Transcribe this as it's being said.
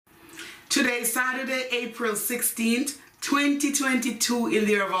Today, Saturday, April 16th, 2022, in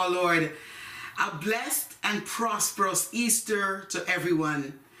the year of our Lord. A blessed and prosperous Easter to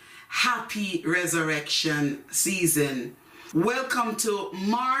everyone. Happy resurrection season. Welcome to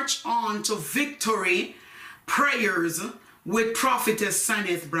March On to Victory Prayers with Prophetess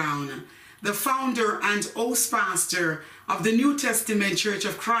Saneth Brown, the founder and host pastor of the New Testament Church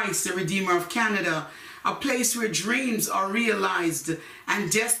of Christ, the Redeemer of Canada, a place where dreams are realized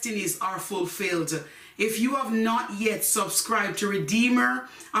and destinies are fulfilled. If you have not yet subscribed to Redeemer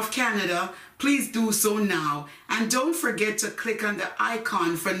of Canada, please do so now. And don't forget to click on the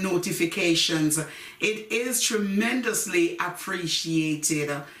icon for notifications. It is tremendously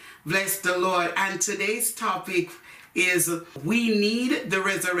appreciated. Bless the Lord. And today's topic is we need the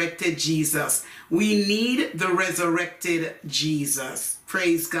resurrected Jesus. We need the resurrected Jesus.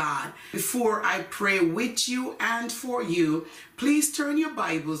 Praise God. Before I pray with you and for you, please turn your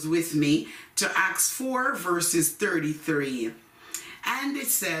Bibles with me to Acts 4 verses 33. And it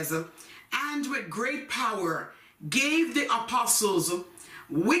says, "And with great power gave the apostles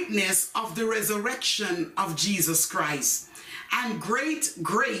witness of the resurrection of Jesus Christ, and great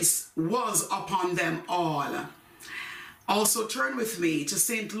grace was upon them all." Also turn with me to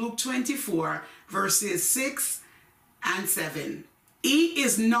St. Luke 24 verses 6 and 7. "He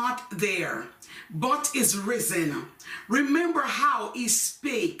is not there, but is risen. Remember how he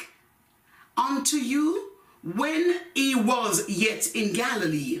spake unto you when he was yet in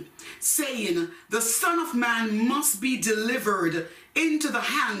Galilee, saying, the Son of Man must be delivered into the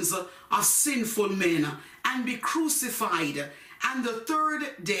hands of sinful men, and be crucified, and the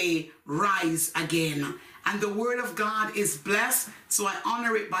third day rise again." And the word of God is blessed, so I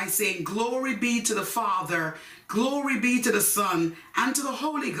honor it by saying, glory be to the Father, glory be to the Son, and to the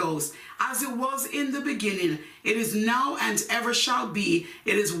Holy Ghost, as it was in the beginning, it is now, and ever shall be.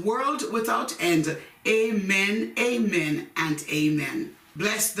 It is world without end. Amen, amen, and amen.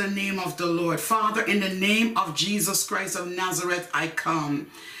 Bless the name of the Lord. Father, in the name of Jesus Christ of Nazareth, I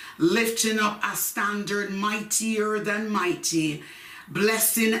come, lifting up a standard mightier than mighty,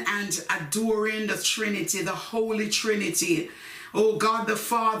 blessing and adoring the Trinity, the Holy Trinity. Oh, God the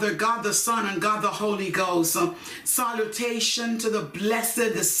Father, God the Son, and God the Holy Ghost. Salutation to the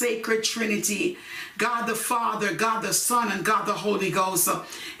blessed, the sacred Trinity, God the Father, God the Son, and God the Holy Ghost.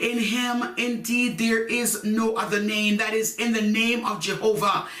 In him, indeed, there is no other name. That is in the name of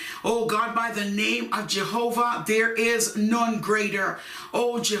Jehovah. Oh, God, by the name of Jehovah, there is none greater.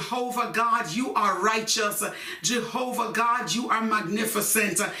 Oh, Jehovah God, you are righteous. Jehovah God, you are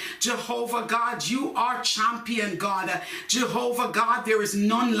magnificent. Jehovah God, you are champion, God. Jehovah God, there is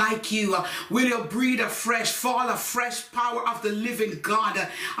none like you. Will you breathe a fresh, fall a fresh power of the living God,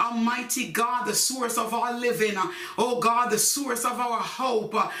 Almighty God, the source of our living. Oh God, the source of our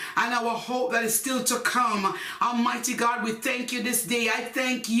hope, and our hope that is still to come. Almighty God, we thank you this day. I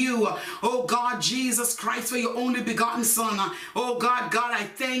thank you, oh God, Jesus Christ, for your only begotten Son. Oh God, I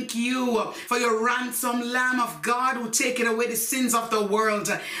thank you for your ransom Lamb of God who taketh away the sins of the world.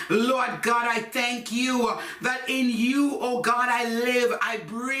 Lord God, I thank you that in you, oh God, I live, I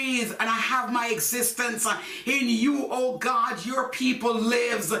breathe, and I have my existence. In you, oh God, your people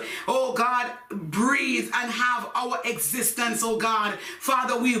lives. Oh God, breathe and have our existence, oh God.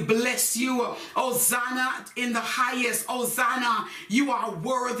 Father, we bless you. Hosanna in the highest. Hosanna, you are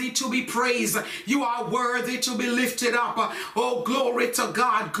worthy to be praised. You are worthy to be lifted up. Oh, glory to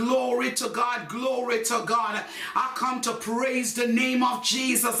God, glory to God, glory to God. I come to praise the name of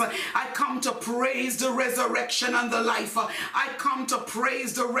Jesus. I come to praise the resurrection and the life. I come to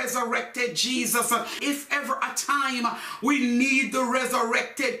praise the resurrected Jesus. If ever a time we need the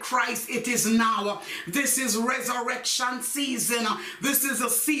resurrected Christ, it is now. This is resurrection season. This is a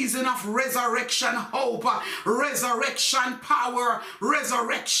season of resurrection hope, resurrection power,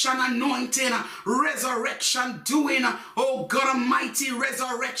 resurrection anointing, resurrection doing. Oh God Almighty,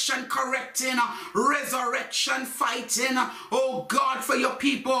 resurrection correcting, resurrection fighting. Oh God, for your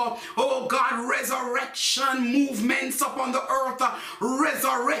people. Oh God, resurrection movements upon the earth,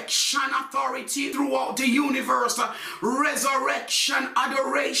 resurrection authority throughout the universe, resurrection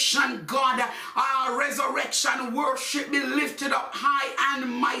adoration, God, our resurrection worship be lifted up high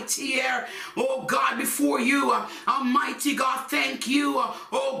and mighty here. Oh God, before you, Almighty God, thank you.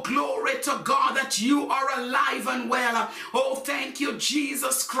 Oh, glory to God that you are alive and well. Oh, thank you,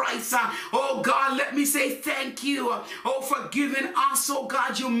 Jesus Christ. Oh God, let me say thank you. Oh, for giving us, oh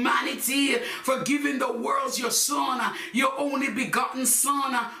God, humanity, for giving the world your Son, your only begotten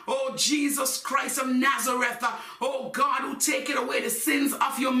Son. Oh, Jesus Christ of Nazareth. Oh God, who take it away the sins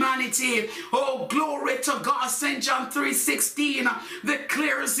of humanity. Oh Oh, glory to God. St. John 3:16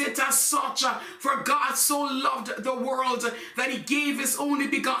 declares it as such. For God so loved the world that he gave his only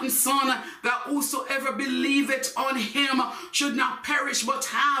begotten Son, that whosoever believeth on him should not perish but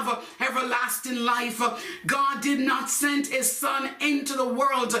have everlasting life. God did not send his Son into the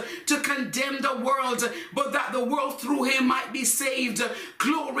world to condemn the world, but that the world through him might be saved.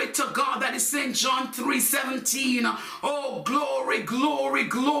 Glory to God. That is St. John 3:17. Oh, glory, glory,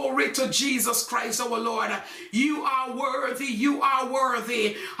 glory to Jesus Christ our Lord. You are worthy. You are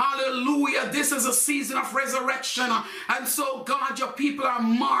worthy. Hallelujah. This is a season of resurrection. And so, God, your people are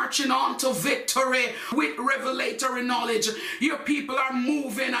marching on to victory with revelatory knowledge. Your people are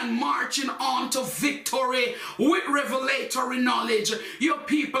moving and marching on to victory with revelatory knowledge. Your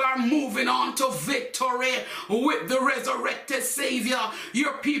people are moving on to victory with the resurrected Savior.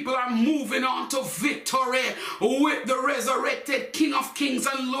 Your people are moving on to victory with the resurrected King of Kings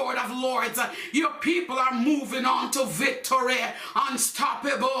and Lord of Lords. Your people are moving on to victory,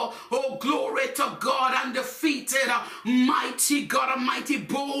 unstoppable. Oh, glory to God, undefeated, mighty God Almighty,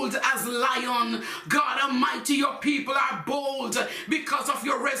 bold as lion. God Almighty, your people are bold because of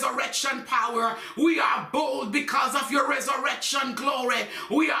your resurrection power. We are bold because of your resurrection glory.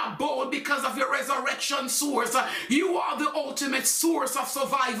 We are bold because of your resurrection source. You are the ultimate source of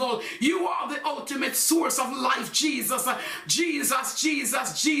survival. You are the ultimate source of life, Jesus. Jesus,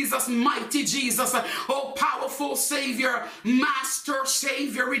 Jesus, Jesus, mighty Jesus. Oh, powerful Savior, Master,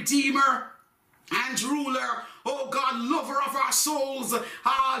 Savior, Redeemer, and ruler. Oh God, lover of our souls.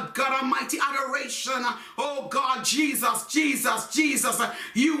 Ah, God Almighty, adoration. Oh God, Jesus, Jesus, Jesus.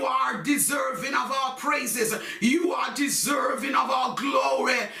 You are deserving of our praises. You are deserving of our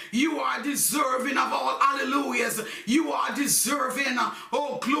glory. You are deserving of all hallelujahs. You are deserving,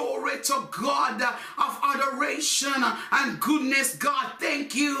 oh glory to God, of adoration and goodness. God,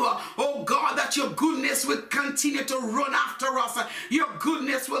 thank you, oh God, that your goodness will continue to run after us. Your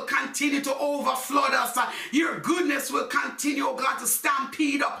goodness will continue to overflood us. Your goodness will continue, oh God, to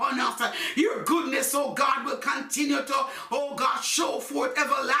stampede upon us. Your goodness, oh God, will continue to, oh God, show forth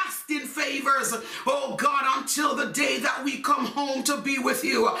everlasting favors, oh God, until the day that we come home to be with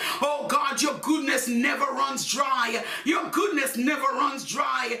you. Oh God, your goodness never runs dry. Your goodness never runs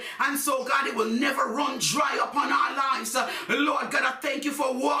dry. And so, God, it will never run dry upon our lives. Lord God, I thank you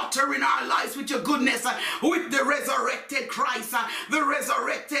for watering our lives with your goodness, with the resurrected Christ. The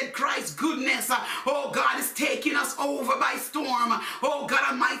resurrected Christ goodness, oh God, is taking us over by storm. Oh God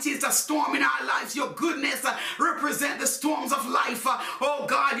Almighty, it's a storm in our lives. Your goodness represent the storms of life. Oh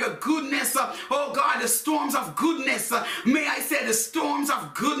God, your goodness, oh God, the storms of goodness. May I say the storms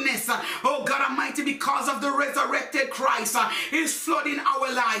of goodness, oh God Almighty, because of the resurrected Christ is flooding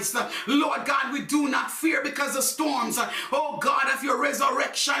our lives. Lord God, we do not fear because the storms, oh God, of your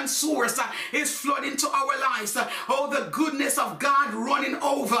resurrection source is flooding to our lives. Oh, the goodness of God running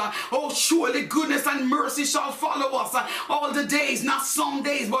over. Oh, surely goodness and mercy shall follow us all the days, not some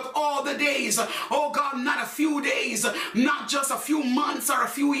days, but all the days. Oh God, not a few days, not just a few months or a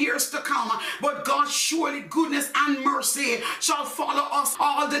few years to come, but God, surely goodness and mercy shall follow us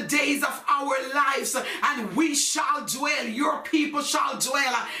all the days of our lives, and we shall dwell, your people shall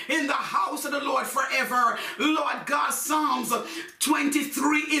dwell in the house of the Lord forever. Lord God, Psalms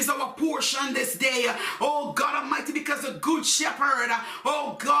 23 is our portion this day. Oh God Almighty, because the good shepherd,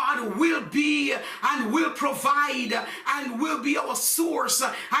 oh God, will be and will provide and will be our source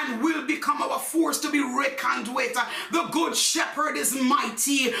and will become our force to be reckoned with. The good shepherd is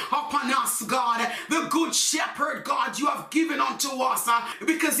mighty upon us, God. The good shepherd, God, you have given unto us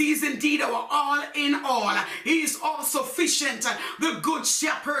because he is indeed our all in all. He is all sufficient. The good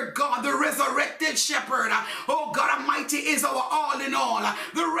shepherd, God, the resurrected shepherd, oh God Almighty, is our all in all.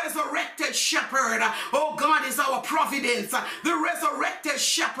 The resurrected shepherd, oh God, is our providence. The resurrected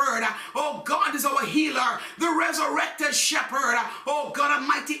shepherd, oh God, is our healer. The resurrected shepherd, oh God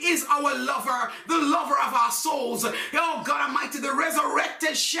Almighty, is our lover, the lover of our souls. Oh God Almighty, the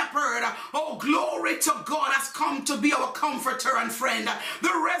resurrected shepherd, oh glory to God, has come to be our comforter and friend.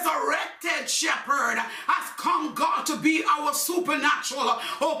 The resurrected shepherd has come, God, to be our supernatural,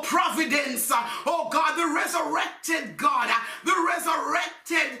 oh providence. Oh God, the resurrected God, the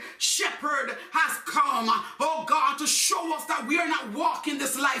resurrected shepherd has come, oh God, to show us that we are not walking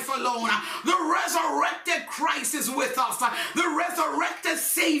this life alone. The resurrected Christ is with us. The resurrected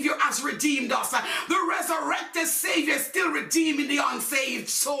Savior has redeemed us. The resurrected Savior is still redeeming the unsaved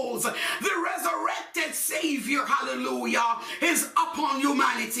souls. The resurrected Savior, hallelujah, is upon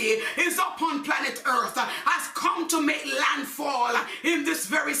humanity, is upon planet Earth, has come to make landfall in this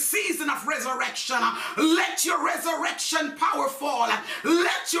very season of resurrection. Let your resurrection power fall.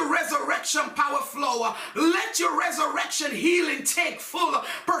 Let your resurrection power flow. Let your resurrection healing take full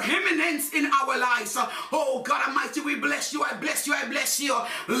preeminence in our lives. Oh God Almighty, we bless you. I bless you. I bless you.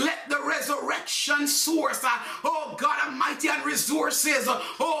 Let the resurrection source, oh God Almighty, and resources,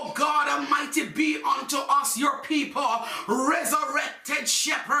 oh God Almighty, be unto us, your people. Resurrected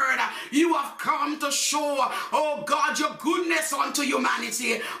shepherd, you have come to show, oh God, your goodness unto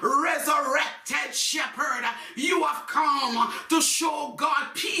humanity. Resurrected shepherd, you have come to show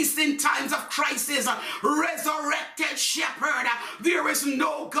God peace in times of crisis. Resurrected shepherd, there is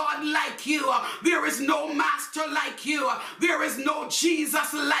no God like you. There is no master like you. There is no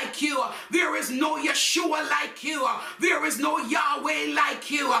Jesus like you. There is no Yeshua like you. There is no Yahweh like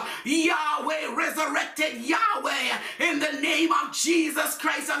you. Yahweh, resurrected Yahweh, in the name of Jesus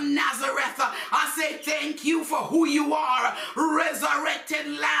Christ of Nazareth, I say thank you for who you are. Resurrected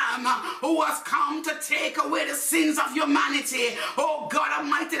Lamb who has come to take away the sins of humanity. Oh God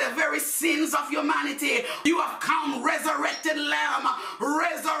Almighty, the very sins of humanity. You have come, resurrected Lamb.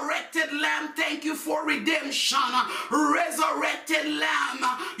 Resurrected Lamb, thank you for redemption. Resurrected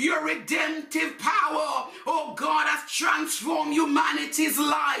Lamb, your redemptive power, oh God, has transformed humanity's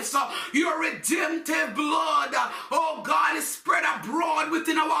lives. Your redemptive blood, oh God, is spread abroad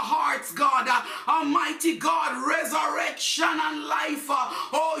within our hearts, God. Almighty God, resurrection and life.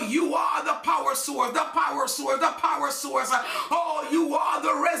 Oh, you are the power source, the power source, the power source. Oh, you are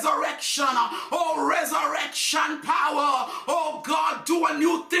the resurrection. Oh, resurrection power. Oh God, do a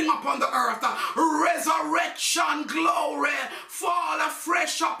new thing upon the earth. Resurrection glory, fall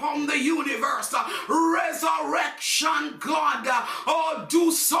afresh upon the universe. Resurrection God, oh,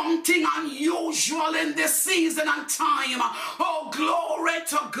 do something unusual in this season and time. Oh, glory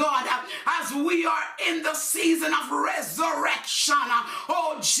to God, as we are in the season of resurrection.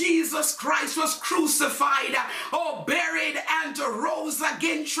 Oh, Jesus Christ was crucified, oh, buried, and rose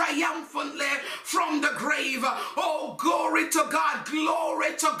again triumphantly from the grave. Oh, glory to God,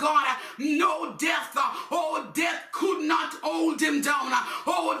 glory to God. No death, oh, death could not hold him down.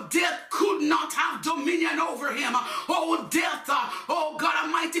 Oh, death could not have dominion over him. Oh, death, oh God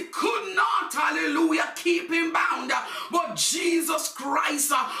Almighty, could not, hallelujah, keep him bound. But Jesus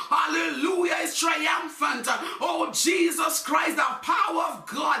Christ, hallelujah, is triumphant. Oh, Jesus Christ, the power of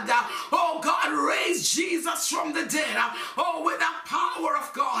God. Oh, God raised Jesus from the dead. Oh, with the power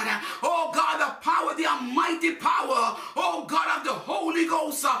of God. Oh, God, the power, the almighty power. Oh, God, of the Holy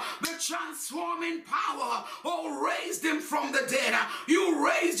Ghost, the transforming power. Oh, raised him from the dead. You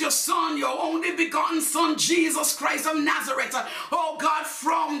raised your son, your only begotten son, Jesus Christ of Nazareth. Oh, God,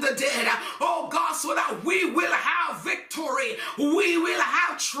 from the dead. Oh, God, so that we will have victory. We will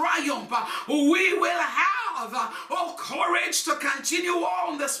have triumph. We will have, oh, courage to continue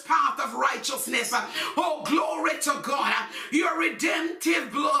on this path of righteousness. Oh, glory to God. Your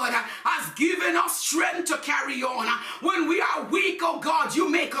redemptive blood has given us strength to carry on. When we are weak, oh God, you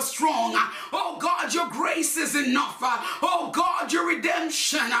make us strong. Oh God, your grace is enough. Oh God, your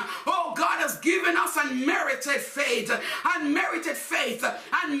redemption, oh God, has given us unmerited faith, unmerited faith,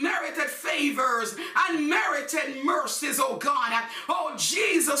 unmerited favors, unmerited mercies, oh God. Oh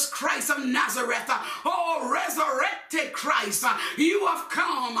Jesus Christ of Nazareth, oh resurrected Christ, you have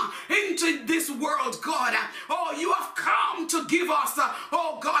come into this world, God. Oh, you have come to give us,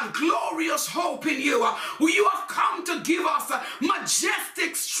 oh God, glorious hope in you. You have come to give us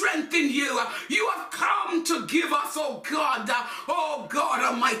majestic strength in you. You have come to give us, oh God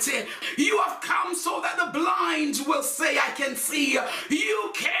Almighty. You have come so that the blind will say, I can see.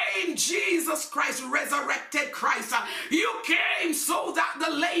 You came, Jesus Christ, resurrected Christ. You came so that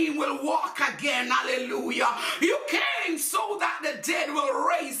the lame will walk again. Hallelujah. You came so that the dead will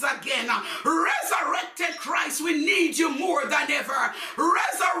raise again. Resurrected Christ, we need you more than ever.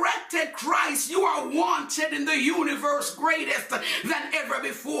 Resurrected Christ, you are wanted in the universe greatest than ever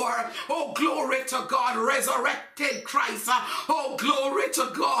before. Oh, glory to God. Resurrected Christ. Oh, glory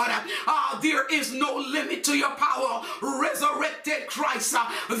to God. There is no limit to your power. Resurrected Christ.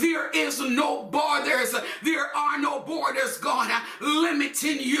 There is no borders. There are no borders, God,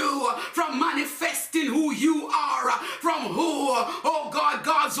 limiting you from manifesting who you are, from who, oh God,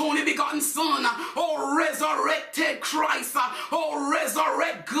 God's only begotten Son, oh resurrected Christ, oh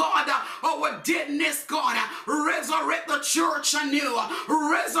resurrect God, our deadness, God. Resurrect the church anew.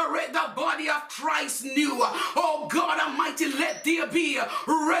 Resurrect the body of Christ new. Oh God Almighty, let there be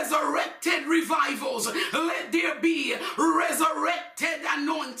resurrected revivals. Let there be resurrected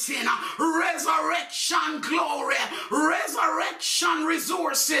anointing, resurrection glory, resurrection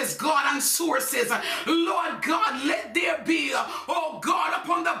resources, God, and sources. Lord God, let there be, oh God,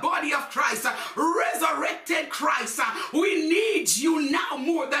 upon the body of Christ, resurrected Christ. We need you now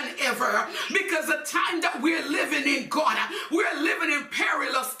more than ever, because the time that we're living in, God, we're living in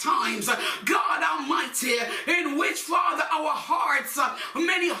perilous times, God Almighty, in which, Father, our hearts,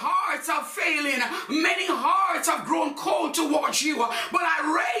 many hearts are failing, many hearts have grown cold towards you, but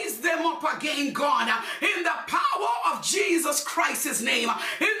I raise them up again, God, in the power of Jesus Christ's name,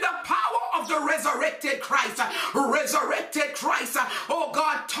 in the power of the resurrected Christ. Resurrected Christ, oh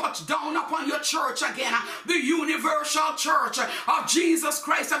God, touch down upon your church again, the universal church of Jesus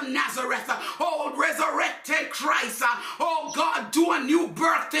Christ of Nazareth. Oh, resurrected Christ, oh God, do a new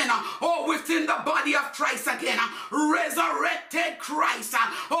birthing, oh, within the body of Christ again. Resurrected Christ,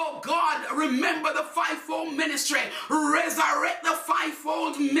 oh God, remember the fivefold ministry. Resurrect the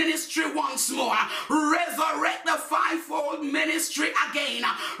fivefold ministry once more. Resurrect the fivefold ministry again.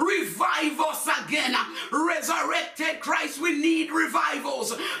 Revive us again. Resurrected Christ, we need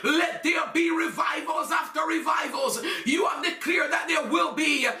revivals. Let there be revivals after revivals. You have declared that there will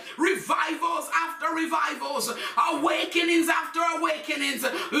be revivals after revivals, awakenings after awakenings.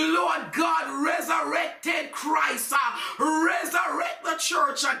 Lord God, resurrected Christ, resurrect the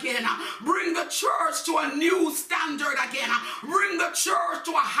church again. Bring the church to a new standard again. Bring the church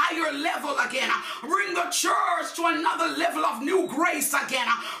to a higher level again. Bring the church to another level of new grace again.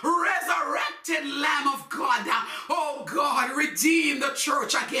 Resurrected Lamb of God, oh God, redeem the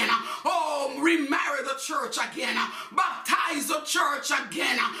church again. Oh, remarry the church again. Baptize the church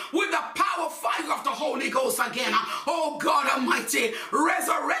again with the power fire of the Holy Ghost again. Oh God Almighty,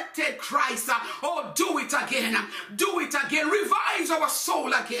 resurrected Christ, oh, do it again. Do it again. Revive our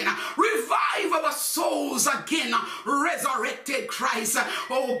soul again. Revive our souls again. Resurrected Christ,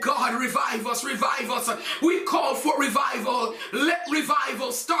 oh God, revive us, revive us. We call for revival. Let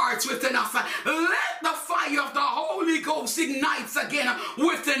revival start within us. Let the fire of the Holy Ghost ignites again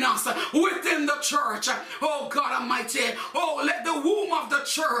within us, within the church. Oh God Almighty, oh, let the womb of the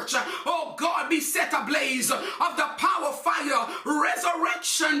church, oh God, be set ablaze of the power, fire,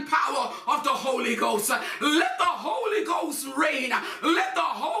 resurrection power of the Holy Ghost. Let the Holy Ghost reign. Let the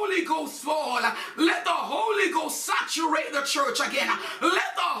Holy Ghost fall. Let the Holy Ghost saturate the church again.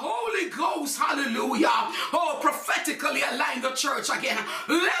 Let the Holy Ghost, hallelujah, oh, prophetically align the church again.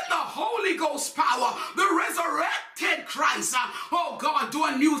 Let the Holy Ghost power, the resurrected Christ, oh God, do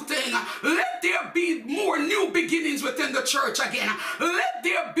a new thing. Let there be more new beginnings within the church again. Let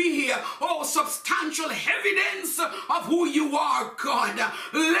there be, oh, substantial evidence of who you are, God.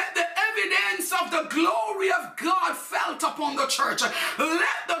 Let the evidence of the glory of God felt upon the church.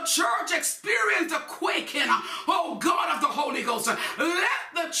 Let the church experience the quaking, oh God, of the Holy Ghost. Let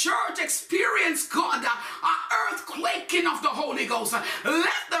the church experience, God, an earthquaking of the Holy Ghost.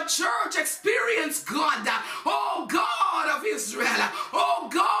 Let the church experience, God, oh God of Israel, oh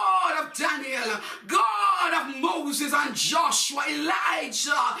God of Daniel, God of Moses and Joshua,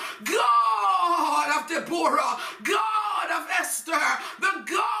 Elijah, God of Deborah, God of Esther, the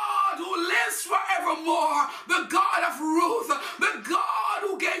God who lives forevermore, the God of Ruth, the God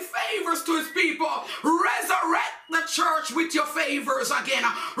who gave favors to his people. Resurrect the church with your favors again.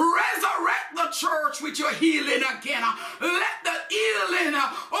 Resurrect the church with your healing again. Let the healing,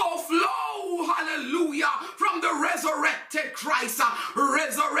 oh, flow, hallelujah, from the resurrected Christ.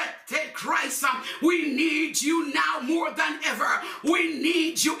 Resurrected Christ, we need you now more than ever. We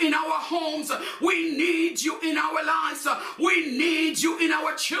need you in our homes. We need you in our lives. We need you in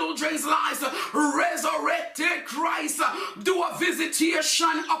our children's lives. Resurrected Christ, do a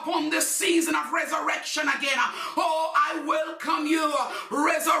visitation upon this season of resurrection again. Oh, I welcome you,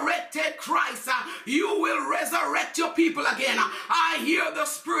 resurrected Christ. You will resurrect your people again. I hear the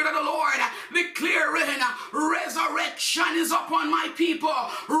Spirit of the Lord declaring, resurrection is upon my people.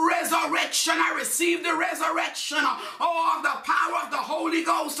 Resurrection, I receive the resurrection, oh, of the power of the Holy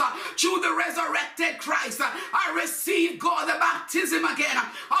Ghost through the resurrected Christ. I receive, God, the baptism again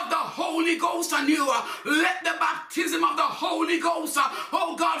of the Holy Ghost anew. Let the baptism of the Holy Ghost,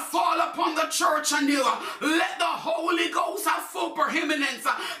 oh God, fall upon the church anew. Let the Holy Ghost have full preeminence.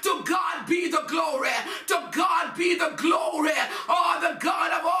 To God be the glory. To God be the glory. Oh, the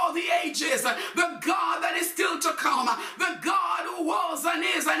God of all the ages. The God that is still to come. The God who was and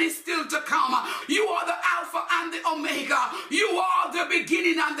is still to come. You are the Alpha and the Omega. You are the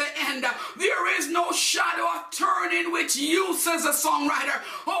beginning and the end. The the songwriter.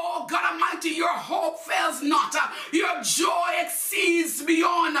 Oh God Almighty, your hope fails not. Your joy exceeds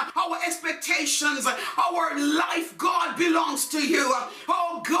beyond our expectations. Our life, God, belongs to you.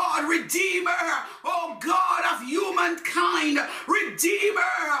 Oh God, Redeemer. Oh God of humankind. Redeemer.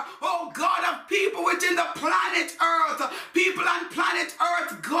 Oh God of people within the planet Earth. People on planet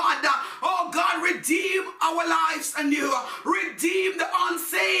Earth, God. Oh God, redeem our lives anew. Redeem the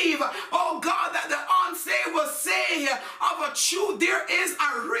unsaved. Oh God, that the unsaved will say of a truth, there is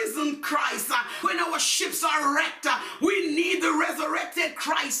a risen Christ. When our ships are wrecked, we need the resurrected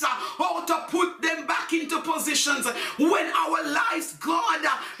Christ, oh, to put them back into positions. When our lives, God,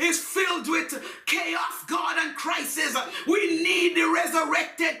 is filled with chaos, God, and crisis, we need the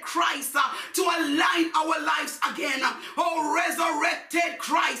resurrected Christ to align our lives again. Oh, resurrected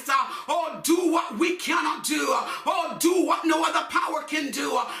Christ, oh, do what we cannot do. Oh, do what no other power can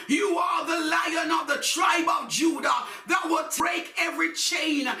do. You are the Lion of the tribe of Judah that will break every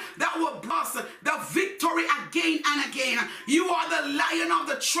chain, that will bust the victory again and again. You are the Lion of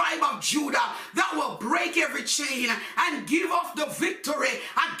the tribe of Judah that will break every chain and give us the victory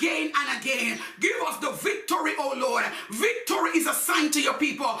again and again. Give us the victory, oh Lord. Victory is assigned to your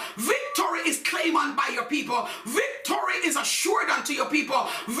people. Victory is claimed on by your people. Victory is assured unto your people.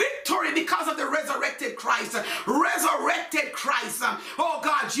 Victory because of the resurrected Christ. Resurrected Christ. Oh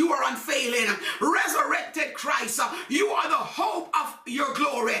God, you are unfailing. Resurrected Christ, you are the hope of your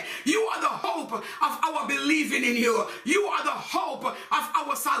glory. You are the hope of our believing in you. You are the hope of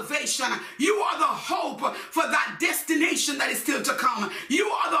our salvation. You are the hope for that destination that is still to come. You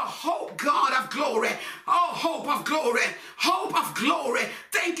are the hope, God, of glory. Oh, hope of glory. Hope of glory.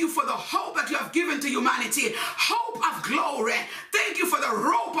 Thank you for the hope that you have given to humanity. Hope of glory. Thank you for the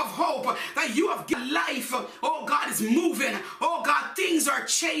rope of hope that you have given. Life, oh God, is moving. Oh God, things are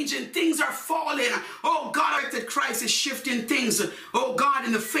changing. Things are falling. Oh God, resurrected Christ is shifting things. Oh God,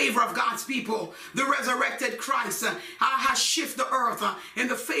 in the favor of God's people. The resurrected Christ has shifted the earth in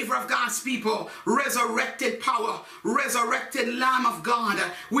the favor of God's people. Resurrected power. Resurrected Lamb of God.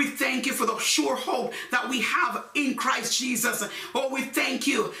 We thank you for the sure hope that we have in Christ Jesus. Oh, we thank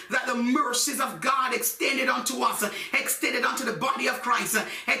you that the mercies of God extended unto us, extended unto the body of Christ,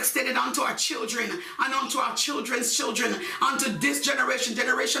 extended unto our children and unto our children's children, unto this generation,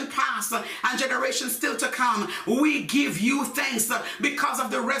 generation past and generation still to come. We give you thanks because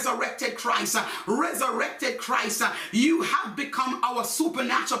of the resurrected Christ. Resurrected Christ, you have become our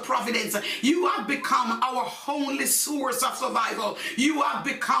supernatural providence. You have become our only source of survival. You have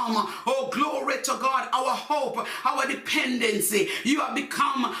become, oh glory to God, our hope, our dependency. You have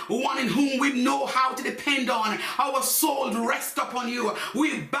become one in whom we know how to depend on. Our soul rests upon you.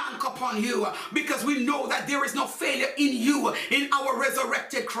 We bank upon you because we know that there is no failure in you, in our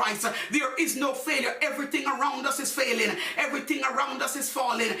resurrected Christ. There is no failure. Everything around us is failing. Everything around us is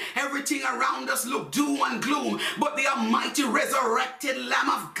falling. Everything around us look doom and gloom. But the almighty resurrected Lamb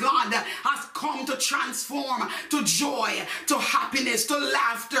of God has come to transform to joy, to happiness, to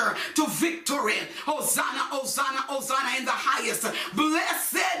laughter, to victory. Hosanna, Hosanna, Hosanna in the highest.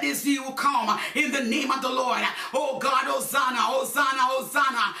 Blessed is you who come in the name of the Lord. Oh God, Hosanna, Hosanna,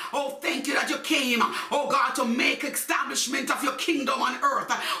 Hosanna. Oh, thank you that you came, oh God, to make establishment of your kingdom on earth.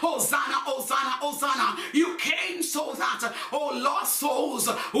 Hosanna, Hosanna, Hosanna. You came so that, oh, lost souls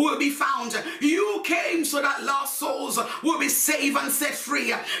will be found. You came so that lost souls will be saved and set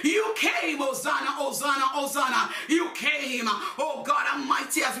free. You came, Hosanna, Hosanna, Hosanna. You came, oh God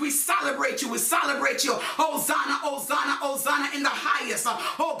Almighty, as we celebrate you, we celebrate you. Hosanna, Hosanna, Hosanna in the highest.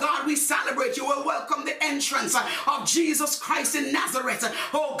 Oh God, we celebrate you. We welcome the entrance of Jesus Christ in Nazareth.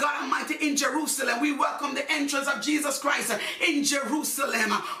 Oh God Almighty, in Jerusalem. We welcome the entrance of Jesus Christ in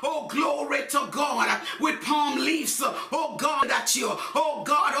Jerusalem. Oh, glory to God, with palm leaves. Oh God, at you. Oh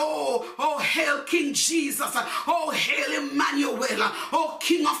God, oh, hail King Jesus. Oh, hail Emmanuel. Oh,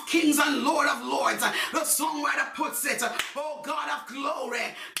 King of kings and Lord of lords. The songwriter puts it. Oh God of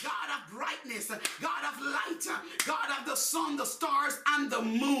glory, God of brightness, God of light, God of the sun, the stars, and the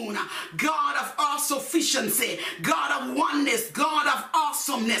moon, God of all sufficiency, God of oneness, God of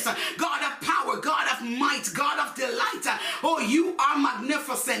awesomeness, God of power, God of might, God of delight. Oh, you are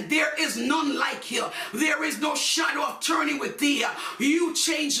magnificent. There is none like you. There is no shadow of turning with thee. You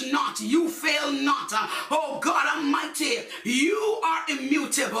change not. You fail not. Oh, God Almighty, you are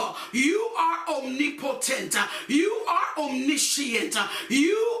immutable. You are omnipotent. You are omniscient.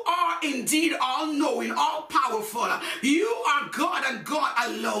 You are indeed all-knowing, all-powerful. You are God and God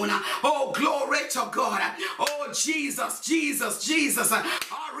alone. Oh, glory to God. Oh, Jesus, Jesus, Jesus,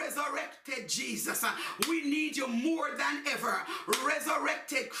 our Resurrected Jesus, we need you more than ever.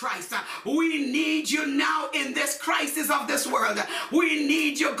 Resurrected Christ, we need you now in this crisis of this world. We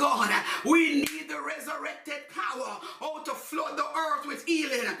need you, God. We need the resurrected power, oh, to flood the earth with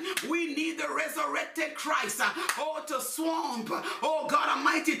healing. We need the resurrected Christ, oh, to swamp, oh God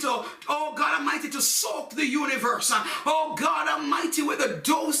Almighty, to soak the universe, oh God Almighty, with the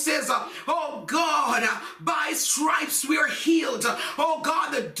doses, oh God, by stripes we are healed, oh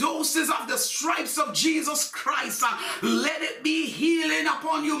God, the doses of the stripes of Jesus Christ, let it be healing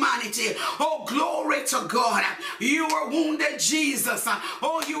upon humanity. Oh, glory to God. You were wounded, Jesus.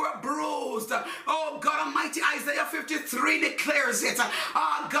 Oh, you were bruised. Oh, God Almighty, Isaiah 53 declares it.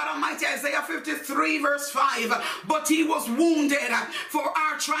 God Almighty, Isaiah 53 verse 5. But he was wounded for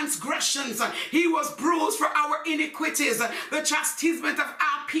our transgressions. He was bruised for our iniquities. The chastisement of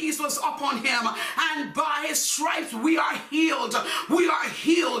our peace was upon him. And by his stripes we are healed. We are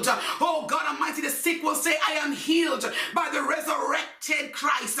healed. Oh, God Almighty, the sick will say, I am healed by the resurrected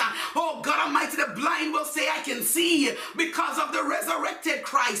Christ. Oh, God Almighty, the blind will say, I can see because of the resurrected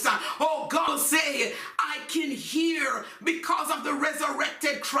Christ. Oh, God will say, I can hear because of the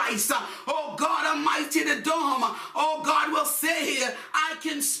resurrected Christ. Oh, God Almighty, the dumb, oh, God will say, I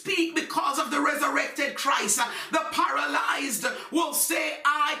can speak because of the resurrected Christ. The paralyzed will say,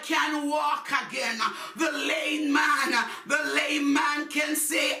 I can walk again. The lame man can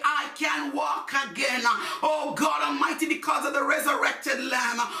say, I can walk again. Oh, God Almighty, because of the resurrected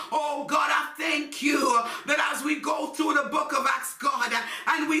Lamb. Oh, God, I thank you that as we go through the book of Acts, God,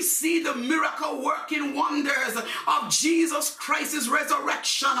 and we see the miracle working wonders of Jesus Christ's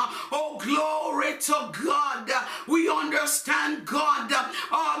resurrection. Oh, glory to God. We understand, God,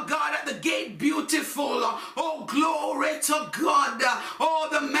 oh, God, at the gate beautiful. Oh, glory to God. Oh,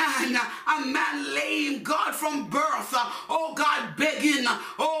 a man lame, God, from birth. Oh, God, begging.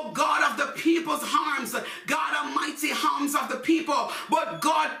 Oh, God, of the people's harms. God Almighty, harms of the people. But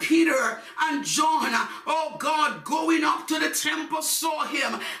God, Peter and John, oh, God, going up to the temple saw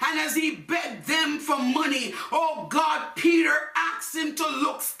him. And as he begged them for money, oh, God, Peter asked him to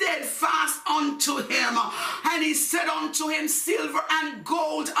look steadfast unto him. And he said unto him, silver and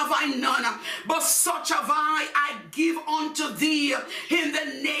gold have I none, but such have I give unto thee. In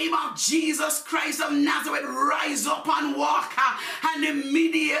the name of Jesus Christ of Nazareth, rise up and walk. And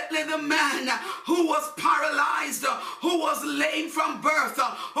immediately the man who was paralyzed, who was lame from birth,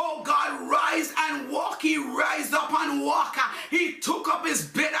 oh God, rise and walk. He rised up and walk. He took up his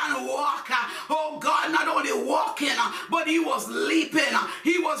bed and walk. Oh God, not only walking, but he was leaping.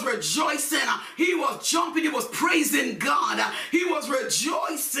 He was rejoicing. He was jumping. He was praising God. He was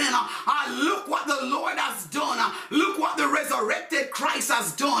rejoicing. Look what the Lord has done. Look what the resurrected Christ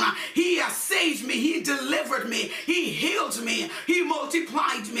has done. He has saved me. He delivered me. He healed me. He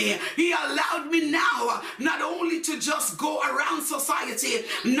multiplied me. He allowed me now not only to just go around society,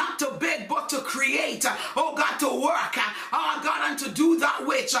 not to beg, but to create. Oh God, to work. Oh God, and to do that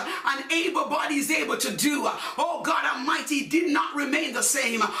which an able body is able to do. Oh God Almighty, did not remain the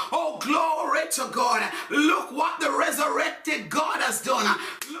same. Oh, glory to God. Look what the resurrected God has done.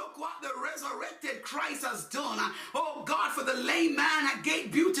 Look what the resurrected Christ has done. Oh God, for the lame man at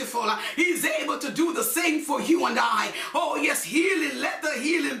Gate Beautiful, he's able to do the same for you and I. Oh yes, healing, let the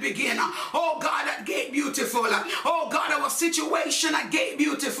healing begin. Oh God, at Gate Beautiful. Oh God, our situation at Gate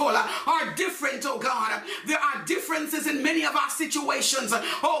Beautiful are different, oh God. There are differences in many of our situations.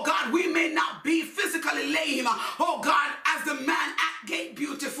 Oh God, we may not be physically lame, oh God, as the man at Gate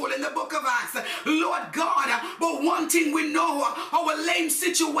Beautiful in the book of Acts, Lord God, but one thing we know, our lame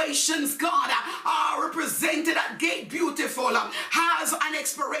situations, God, are represented at Gate Beautiful, has an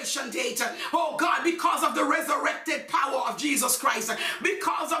expiration date, oh God, because of the resurrected power of Jesus Christ,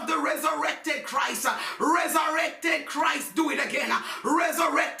 because of the resurrected Christ. Resurrected Christ, do it again.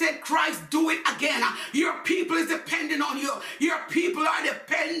 Resurrected Christ, do it again. Your people is depending on you. Your people are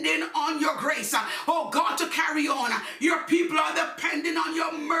depending on your grace, oh God, to carry on. Your people are depending on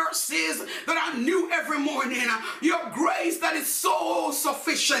your mercies that are new every morning. Your grace that is so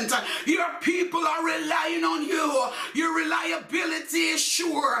sufficient. Your people are relying on you. Your reliability is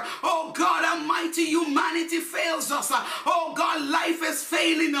sure. Oh God Almighty, humanity fails us. Oh God, life is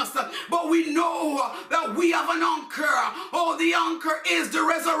failing us. But we know that we have an anchor. Oh, the anchor is the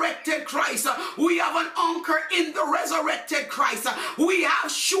resurrected Christ. We have an anchor in the resurrected Christ. We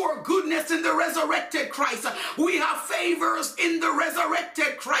have sure goodness in the resurrected Christ. We have favors in the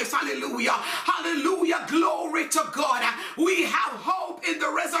resurrected Christ. Hallelujah. Hallelujah. Glory to God. We have hope in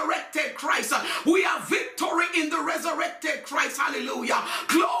the resurrected Christ. We have victory in the resurrected Christ. Hallelujah.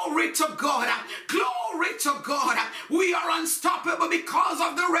 Glory to God. Glory glory to God. We are unstoppable because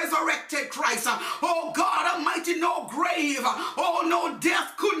of the resurrected Christ. Oh God Almighty, no grave, oh no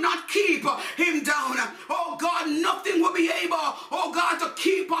death could not keep him down. Oh God, nothing will be able, oh God, to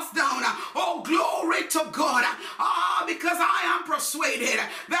keep us down. Oh glory to God. Because I am persuaded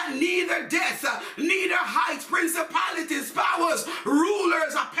that neither death, neither heights, principalities, powers,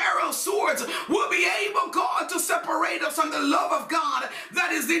 rulers, apparel, swords will be able, God, to separate us from the love of God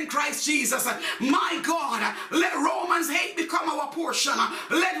that is in Christ Jesus. My God, let Romans 8 become our portion.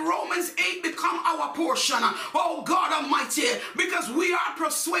 Let Romans 8 become our portion. Oh God Almighty, because we are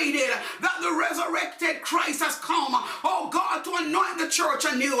persuaded that the resurrected Christ has come, oh God, to anoint the church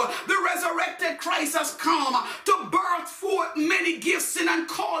anew. The resurrected Christ has come to birth forth many gifts and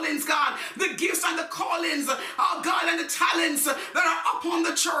callings, God. The gifts and the callings, oh God, and the talents that are upon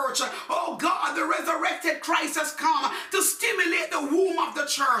the church. Oh God, the resurrected Christ has come to stimulate the womb of the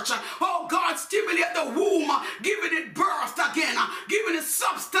church. Oh God, stimulate the womb, giving it birth again, giving it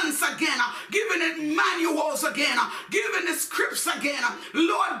substance again, giving it manuals again, giving it scripts again.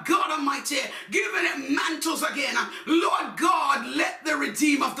 Lord God Almighty, giving it mantles again. Lord God, let the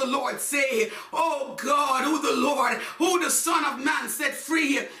redeemed of the Lord say, oh God, who the Son of Man set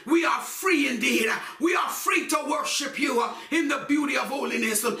free, we are free indeed. We are free to worship you in the beauty of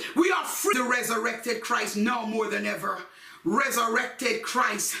holiness. We are free. The resurrected Christ now more than ever. Resurrected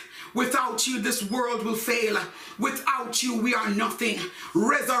Christ. Without you, this world will fail. Without you, we are nothing.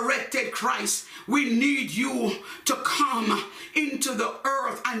 Resurrected Christ, we need you to come into the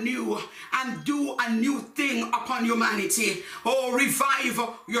earth anew and do a new thing upon humanity. Oh, revive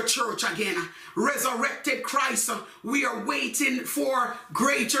your church again. Resurrected Christ, we are waiting for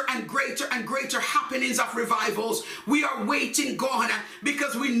greater and greater and greater happenings of revivals. We are waiting, God,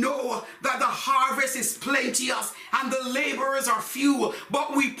 because we know that the harvest is plenteous and the laborers are few.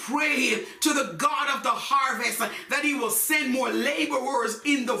 But we pray to the God of the harvest that he will send more laborers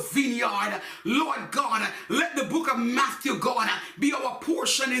in the vineyard. Lord God, let the book of Matthew, God, be our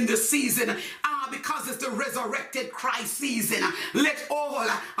portion in this season. Because it's the resurrected Christ season. Let all,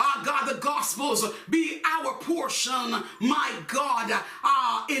 God, the Gospels be our portion. My God,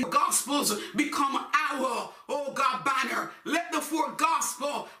 in Gospels become our, oh God, banner. Let the four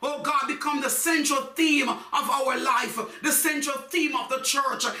Gospel, oh God, become the central theme of our life, the central theme of the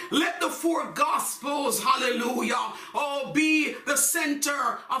church. Let the four Gospels, hallelujah, oh, be the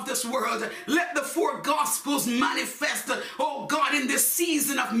center of this world. Let the four Gospels manifest, oh God, in this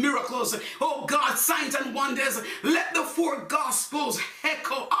season of miracles. Oh God, signs and wonders. Let the four Gospels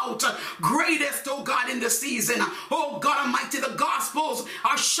echo out greatest, oh God, in the season. Oh God Almighty, the Gospels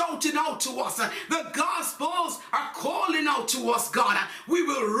are shouting out to us. The Gospels are calling out to us, God. We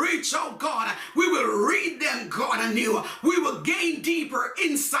will reach out, God. We will read them, God, anew. We will gain deeper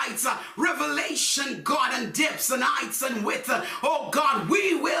insights, revelation, God, and depths and heights and width. Oh God,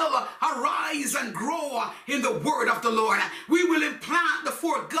 we will arise and grow in the word of the Lord. We will implant the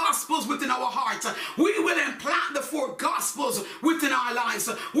four Gospels within our hearts. We will implant the four Gospels within our lives.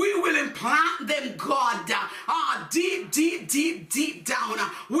 We will implant them, God, deep down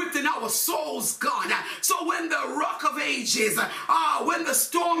within our souls, God. So when the rock of ages, when the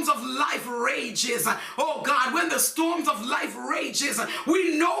storms of life rages, oh God, when the storms of life rages,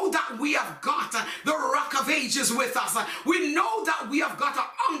 we know that we have got the rock of ages with us. We know that we have got an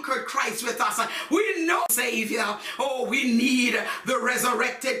anchored Christ with us. We know, Savior, oh, we need the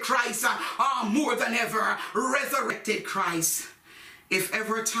resurrected Christ more than ever. Resurrected Christ. If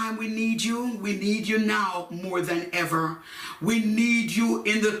ever time we need you now more than ever. We need you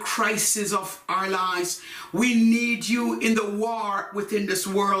in the crisis of our lives. We need you in the war within this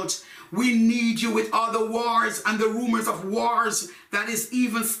world. We need you with all the wars and the rumors of wars that is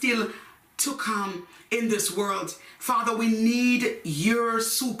even still to come in this world. Father, we need your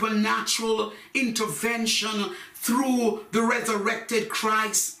supernatural intervention through the resurrected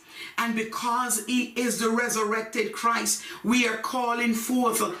Christ. And because he is the resurrected Christ, we are calling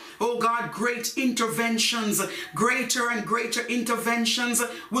forth, oh God, great interventions. Greater and greater interventions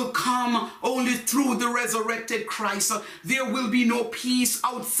will come only through the resurrected Christ. There will be no peace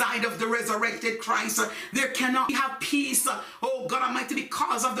outside of the resurrected Christ. There cannot have peace, oh God Almighty,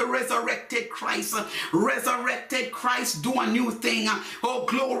 because of the resurrected Christ. Resurrected Christ, do a new thing. Oh,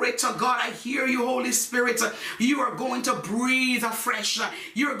 glory to God. I hear you, Holy Spirit. You are going to breathe afresh.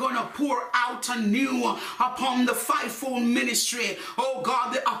 You're going going to pour out anew upon the fivefold ministry. Oh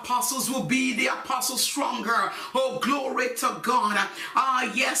God, the apostles will be the apostles stronger. Oh, glory to God.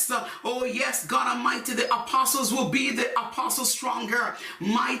 Yes. Oh, yes, God Almighty, the apostles will be the apostles stronger.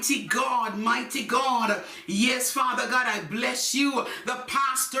 Mighty God, mighty God. Yes, Father God, I bless you. The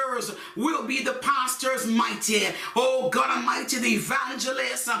pastors will be the pastors mighty. Oh, God Almighty, the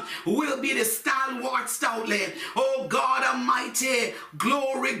evangelists will be the stalwart stoutly. Oh, God Almighty,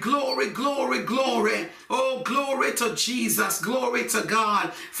 glory, glory, glory, glory. Oh, glory to Jesus, glory to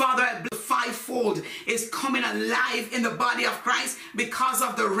God. Father, the fivefold is coming alive in the body of Christ because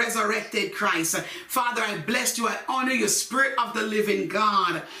of the resurrected Christ. Father, I bless you. I honor you, Spirit of the living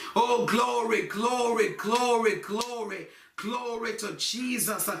God. Oh, glory, glory, glory, glory. Glory to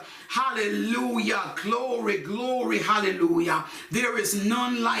Jesus. Hallelujah. Glory, glory, hallelujah. There is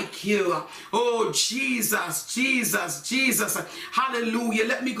none like you. Oh, Jesus, Jesus, Jesus. Hallelujah.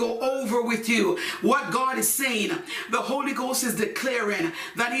 Let me go over with you what God is saying. The Holy Ghost is declaring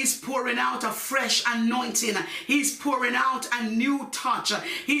that he's pouring out a fresh anointing. He's pouring out a new touch.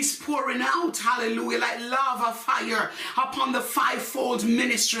 He's pouring out, hallelujah, like lava fire upon the fivefold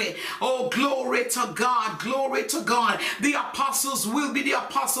ministry. Oh, glory to God. Glory to God. The apostles will be the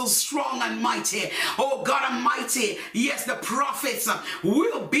apostles strong and mighty. Oh God Almighty, yes, the prophets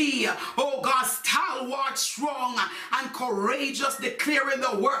will be, oh God, stalwart, strong and courageous, declaring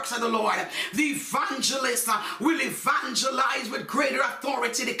the works of the Lord. The evangelists will evangelize with greater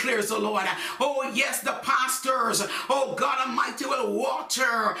authority, declares the Lord. Oh yes, the pastors, oh God Almighty, will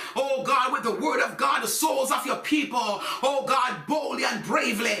water, oh God, with the word of God, the souls of your people, oh God, boldly and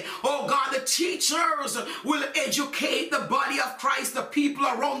bravely. Oh God, the teachers will educate the body of Christ, the people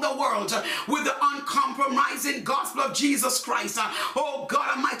around the world, with the uncompromising gospel of Jesus Christ. Oh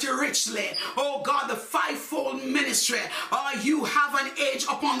God Almighty, richly. Oh God, the fivefold ministry. You have an edge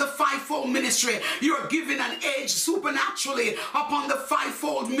upon the fivefold ministry. You're given an edge supernaturally upon the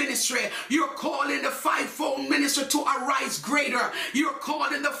fivefold ministry. You're calling the fivefold ministry to arise greater. You're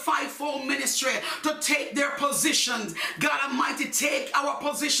calling the fivefold ministry to take their positions. God Almighty, take our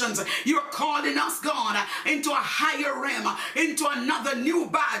positions. You're calling us, God, into a higher realm, into another new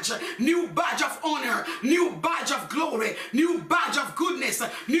badge of honor, new badge of glory, new badge of goodness,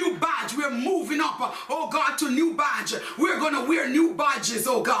 new badge. We're moving up, oh God, to new badge. We're going to wear new badges,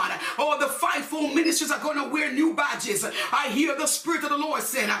 oh God. Oh, the fivefold ministries are going to wear new badges. I hear the Spirit of the Lord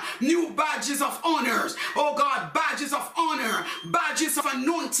saying, new badges of honors, oh God, badges of honor, badges of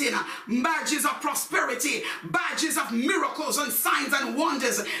anointing, badges of prosperity, badges of miracles and signs and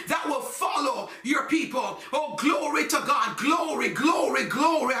wonders that will follow your people. Oh, glory to God. Glory, glory,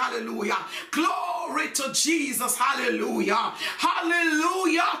 glory, hallelujah. Glory to Jesus, hallelujah.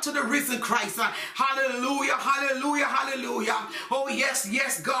 Hallelujah to the risen Christ. Hallelujah, hallelujah, hallelujah. Oh, yes,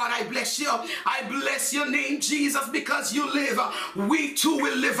 yes, God, I bless you. I bless your name, Jesus, because you live. We too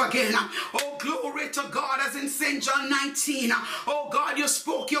will live again. Oh, glory to God, as in St. John 19. Oh, God, you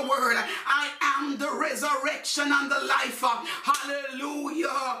spoke your word. I am the resurrection and the life.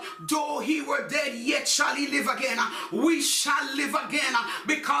 Hallelujah. Though he were dead, yet shall he live again. We shall live again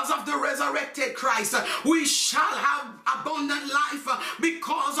because of the resurrected Christ. We shall have abundant life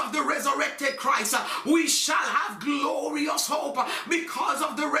because of the resurrected Christ. We shall have glorious hope because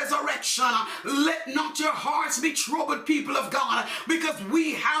of the resurrection. Let not your hearts be troubled, people of God, because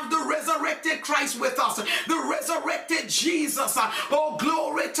we have the resurrected Christ with us, the resurrected Jesus. Oh,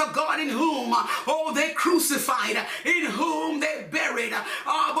 glory to God, in whom, oh, they crucified, in whom they buried,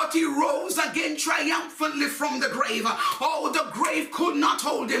 but he rose again triumphantly from the grave. Oh, the grave could not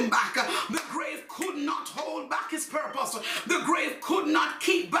hold him back. The grave could not hold back his purpose. The grave could not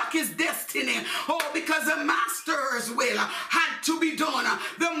keep back his destiny. Oh, because the master's will had to be done.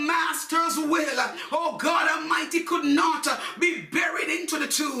 The master's will, oh God Almighty, could not be buried into the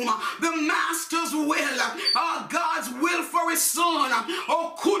tomb. The master's will, God's will for his son,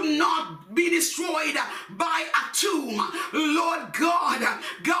 oh, could not be destroyed by a tomb. Lord God,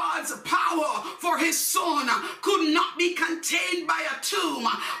 God's power for his son could not be contained by a tomb.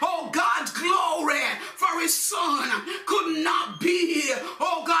 Oh, God's glory for his son could not be,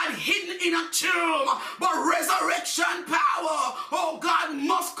 oh God, hidden in a tomb, but resurrection power, oh God,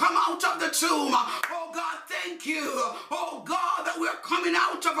 must come out of the tomb. Oh God, thank you, oh God, that we're coming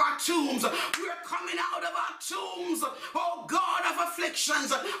out of our tombs. We're coming out of our tombs, oh God, of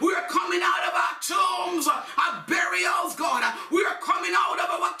afflictions. We're coming out of our tombs of burials, God. We're coming out of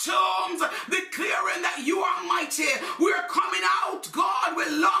our tombs declaring that you are mighty. We're coming out, God,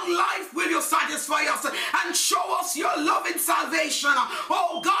 with long life. Will you satisfy us and show us your love and salvation?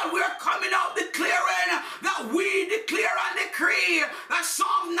 Oh God, we're coming out declaring that we declare and decree that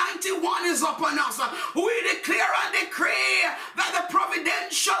Psalm is upon us. We declare and decree that the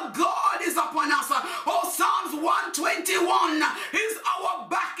providential God is upon us. Oh, Psalms 121 is our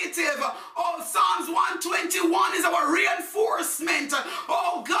backative. Oh, Psalms 121 is our reinforcement.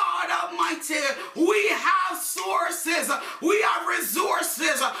 Oh, God Almighty, we have sources, we have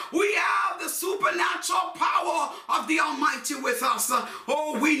resources, we have the supernatural power of the Almighty with us.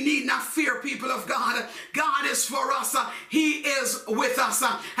 Oh, we need not fear, people of God. God is for us. He is with us.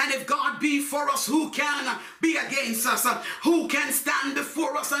 And if God be for us, who can be against us? Who can stand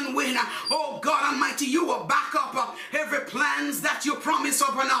before us and win? Oh, God Almighty, you will back up every plans that you promise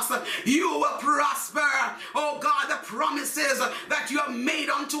upon us. You will prosper. Oh, God, the promises that you have made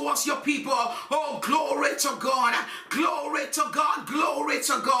unto us, your people. Oh, glory to God. Glory to God. Glory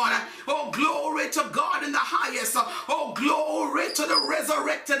to God. Oh, glory to God in the highest. Oh, glory to the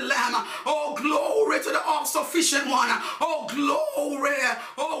resurrected Lamb. Oh, glory to the all-sufficient one. Oh, glory.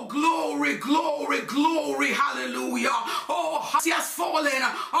 Oh, glory, glory, glory. Hallelujah. Oh, he has fallen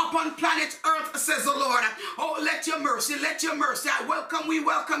upon planet Earth, says the Lord. Oh, let your mercy, let your mercy. We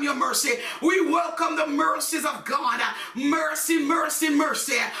welcome your mercy. We welcome the mercies of God. Mercy, mercy,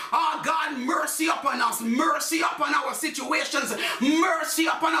 mercy. Oh, God, mercy upon us. Mercy upon our situations. Mercy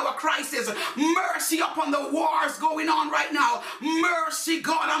upon our crisis. Mercy upon the wars going on right now. Mercy,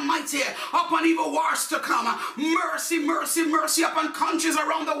 God Almighty, upon evil wars to come. Mercy, mercy, mercy upon countries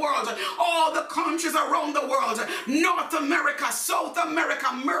around the world. All the countries around the world. North America, South America.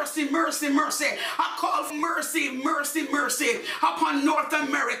 Mercy, mercy, mercy. I call for mercy, mercy, mercy upon North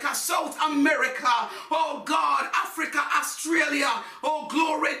America, South America. Oh God, Africa, Australia. Oh,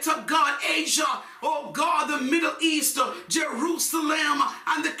 glory to God, Asia. Oh God, the Middle East, Jerusalem,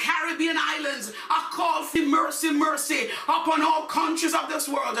 and the Caribbean islands. I call for mercy, mercy upon all countries of this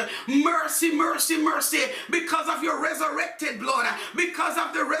world. Mercy, mercy, mercy, because of your resurrected blood, because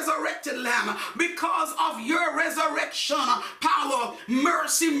of the resurrected Lamb, because of your resurrection power.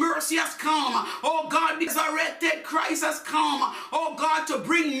 Mercy, mercy has come. Oh God, the resurrected Christ has come. Oh God, to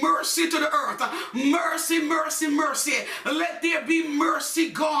bring mercy to the earth. Mercy, mercy, mercy. Let there be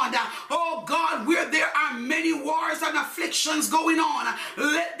mercy, God. Oh God, where there are many wars and afflictions going on,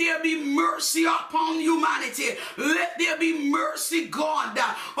 let there be mercy upon humanity. Let there be mercy, God.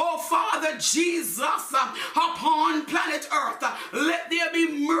 Oh Father Jesus, upon planet Earth. Let there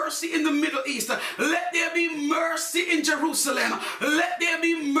be mercy in the Middle East. Let there be mercy in Jerusalem. Let there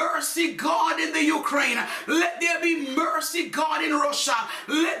be mercy, God, in the Ukraine. Let there be mercy, God, in Russia.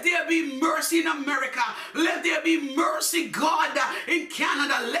 Let there be mercy in America. Let there be mercy, God, in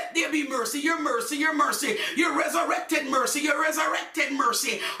Canada. Let there be mercy. Your mercy, your mercy, your resurrected mercy, your resurrected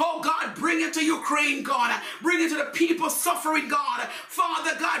mercy. Oh God, bring it to Ukraine, God. Bring it to the people suffering, God.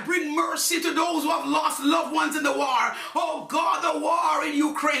 Father God, bring mercy to those who have lost loved ones in the war. Oh God, the war in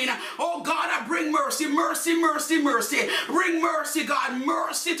Ukraine. Oh God, I bring mercy, mercy, mercy, mercy. Bring mercy, God.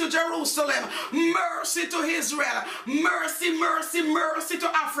 Mercy to Jerusalem. Mercy to Israel. Mercy, mercy, mercy to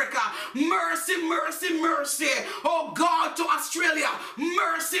Africa. Mercy, mercy, mercy. Oh God, to Australia.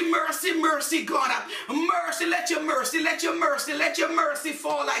 Mercy, mercy, mercy, God. Mercy, let your mercy, let your mercy, let your mercy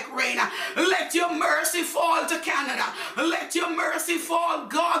fall like rain. Let your mercy fall to Canada. Let your mercy fall,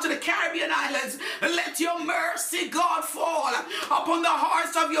 God, to the Caribbean islands. Let your mercy, God, fall upon the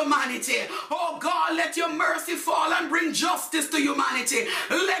hearts of humanity. Oh God, let your mercy fall and bring justice to humanity.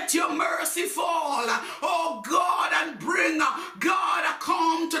 Let your mercy fall, oh God, and bring, God, a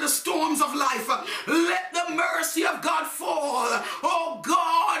calm to the storms of life. Let the mercy of God fall, oh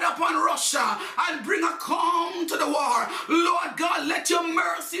God, upon Russia and bring a calm to the war. Lord God, let your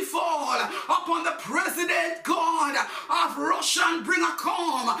mercy fall upon the president, God, of Russia and bring a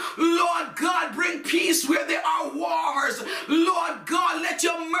calm. Lord God, bring peace where there are wars. Lord God, let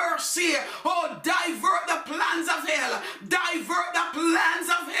your mercy, oh, divert the plans of hell. Divert the plans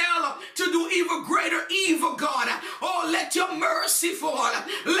of hell to do even greater evil, God. Oh, let your mercy fall.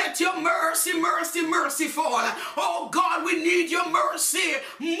 Let your mercy, mercy, mercy fall. Oh God, we need your mercy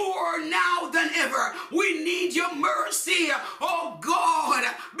more now than ever. We need your mercy, oh God,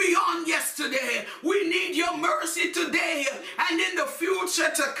 beyond yesterday. We need your mercy today and in the future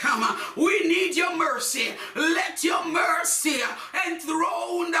to come. We need your mercy. Let your mercy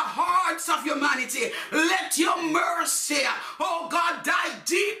enthrone the hearts of humanity. Let your mercy, oh God, dive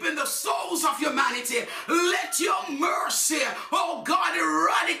deep in the souls of humanity. Let your mercy, oh God,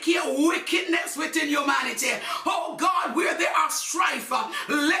 eradicate wickedness within humanity. Oh God, where there are strife,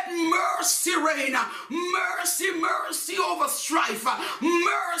 let mercy reign. Mercy, mercy, oh over strife,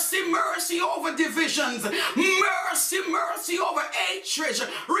 mercy, mercy over divisions, mercy, mercy over hatred,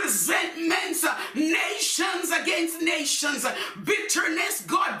 resentments, nations against nations, bitterness,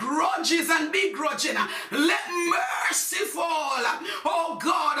 God, grudges and begrudging. Let mercy fall, oh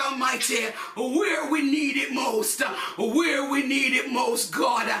God Almighty, where we need it most, where we need it most,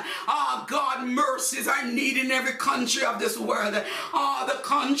 God. God, mercies are needed in every country of this world. All the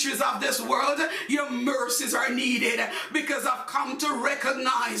countries of this world, your mercies are needed, because I've come to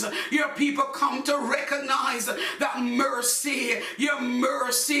recognize, your people come to recognize that mercy, your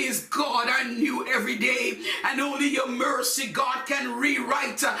mercies, God, are new every day, and only your mercy, God, can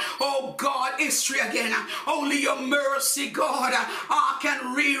rewrite, oh God, history again. Only your mercy, God,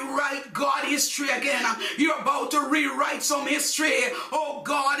 can rewrite, God, history again. You're about to rewrite some history, oh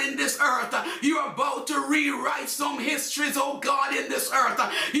God, in this earth. You're about to rewrite some histories, oh God, in this earth.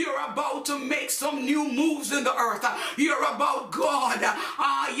 You're about to make some new moves in the earth. You're about, God,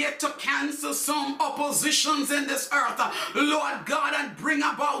 yet to cancel some oppositions in this earth, Lord God, and bring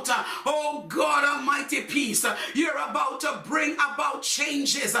about, oh God Almighty, peace. You're about to bring about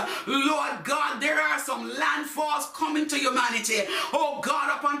changes, Lord God. There are some landfalls coming to humanity, oh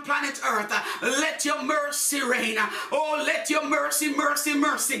God, upon planet earth. Let your mercy reign. Oh, let your mercy, mercy,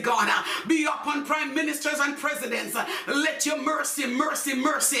 mercy, God, be upon prime ministers and presidents. Let your mercy, mercy,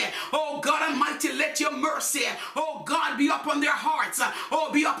 mercy, oh God Almighty, let your mercy, oh God, be upon their hearts,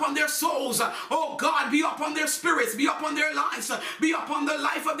 oh, be upon their souls, oh God, be upon their spirits, be upon their lives, be upon the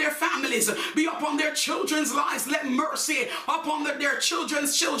life of their families, be upon their children's lives. Let mercy upon their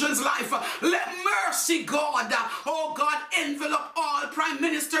children's life. Let mercy, God, oh God, envelop all prime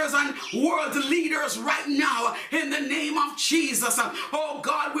ministers and world leaders right now in the name of Jesus. Oh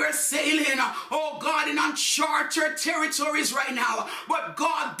God, we're sailing, oh God, in uncharted territories right now, but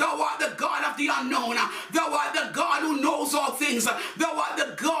God, thou art the God of the unknown. Thou art the God who knows all things. Thou art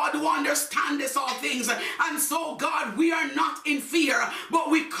the God who understands all things. And so, God, we are not in fear, but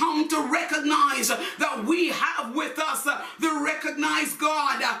we come to recognize that we have with us the recognized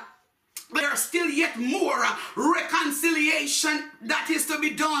God. There are still yet more reconciliation that is to be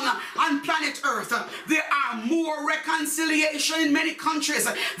done on planet Earth. There are more reconciliation in many countries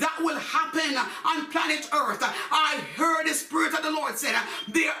that will happen on planet Earth. I heard the Spirit of the Lord said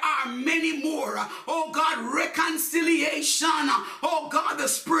there are many more, oh God, reconciliation. Oh God, the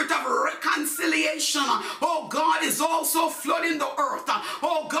Spirit of reconciliation, oh God, is also flooding the earth.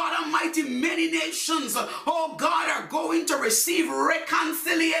 Oh God Almighty, many nations, oh God, are going to receive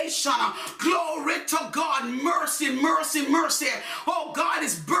reconciliation. Glory to God. Mercy, mercy, mercy. Oh God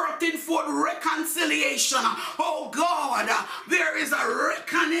is birthing forth reconciliation. Oh God, there is a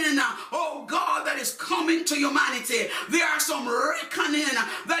reckoning, oh God, that is coming to humanity. There are some reckoning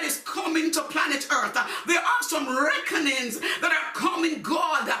that is coming to planet Earth. There are some reckonings that are coming,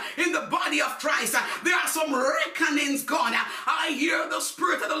 God, in the body of Christ. There are some reckonings, God. I hear the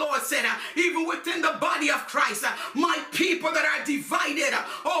Spirit of the Lord said, even within the body of Christ, my people that are divided,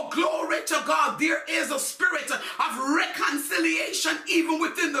 oh glory to God, there is a spirit of reconciliation even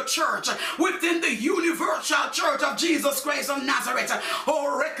within the church, within the universal church of Jesus Christ of Nazareth.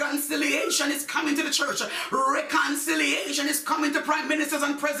 Oh, reconciliation is coming to the church. Reconciliation is coming to prime ministers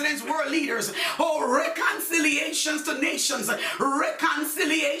and presidents, world leaders. Oh, reconciliations to nations.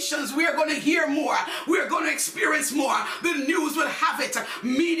 Reconciliations. We are going to hear more. We are going to experience more. The news will have it.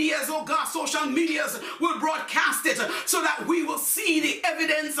 Medias, oh God, social medias will broadcast it so that we will see the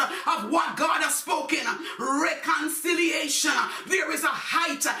evidence of what God has spoken. Reconciliation. There is a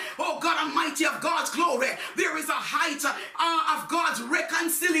height, oh God Almighty, of God's glory. There is a height of God's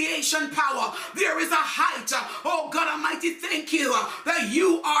reconciliation power. There is a height, oh God Almighty, thank you that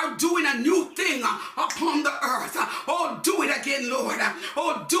you are doing a new thing upon the earth. Oh, do it again, Lord.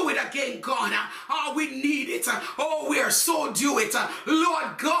 Oh, do it again, God. Oh, we need it. Oh, we are so due it.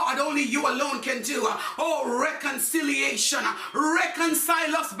 Lord God, only you alone can do. Oh, reconciliation.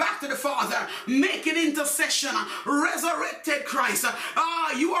 Reconcile us back to the Father. Make an intercession. Resurrected Christ.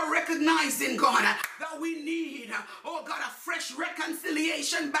 You are recognizing, God, that we need, oh God, a fresh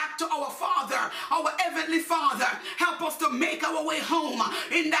reconciliation back to our Father, our Heavenly Father. Help us to make our way home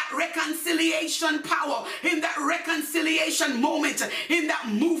in that reconciliation power, in that reconciliation moment, in that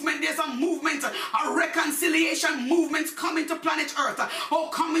movement. There's a movement, a reconciliation movement coming to planet Earth. Oh,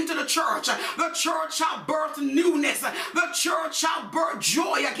 coming to the church. The church shall birth newness. The church shall birth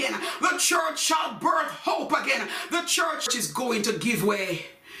joy again. The church shall birth hope again. The church is going to give way,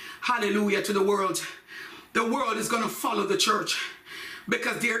 hallelujah, to the world. The world is going to follow the church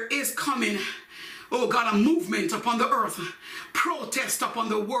because there is coming, oh God, a movement upon the earth, protest upon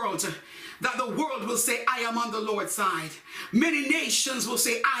the world. that the world will say, I am on the Lord's side. Many nations will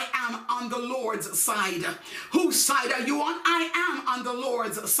say, I am on the Lord's side. Whose side are you on? I am on the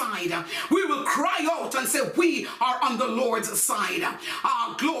Lord's side. We will cry out and say, we are on the Lord's side.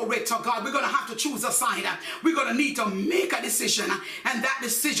 Glory to God. We're going to have to choose a side. We're going to need to make a decision. And that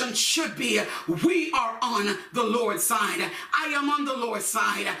decision should be, we are on the Lord's side. I am on the Lord's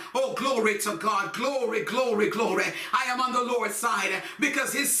side. Oh, glory to God. Glory, glory, glory. I am on the Lord's side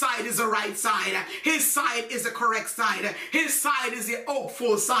because his side is the right side. His side is the correct side. His side is the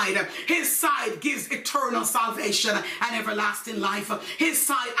hopeful side. His side gives eternal salvation and everlasting life. His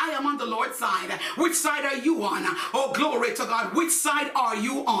side, I am on the Lord's side. Which side are you on? Oh, glory to God. Which side are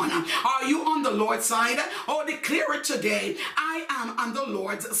you on? Are you on the Lord's side? Oh, declare it today. I am on the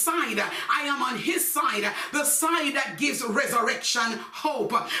Lord's side. I am on his side. The side that gives resurrection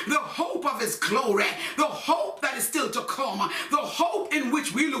hope. The hope of his glory. The hope that is still to come. The hope in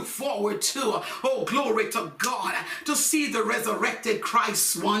which we look forward to. Oh, glory to God. To see the resurrected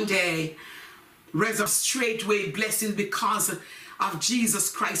Christ one day. Straightway blessings because of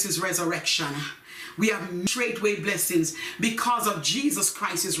Jesus Christ's resurrection. We have straightway blessings because of Jesus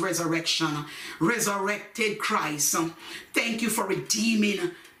Christ's resurrection. Resurrected Christ. Thank you for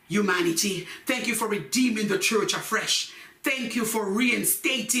redeeming humanity. Thank you for redeeming the church afresh. Thank you for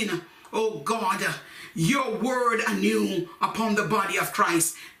reinstating, oh God, your word anew upon the body of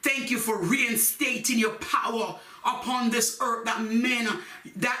Christ. Thank you for reinstating your power upon this earth,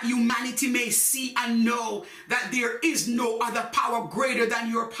 that humanity may see and know that there is no other power greater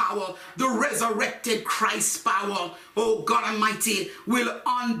than your power. The resurrected Christ's power, oh God Almighty, will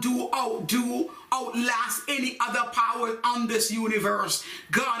outdo, outlast any other power on this universe.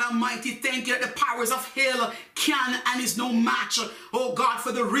 God Almighty, thank you that the powers of hell can and is no match, oh God,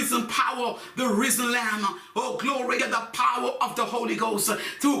 for the risen power, the risen Lamb. Oh, glory to the power of the Holy Ghost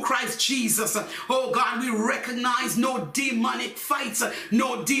through Christ Jesus. Oh God, we recognize no demonic fights,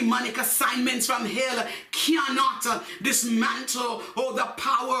 no demonic assignments from hell cannot dismantle, oh, the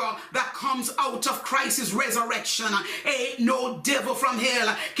power that comes out of Christ's resurrection. Ain't no devil from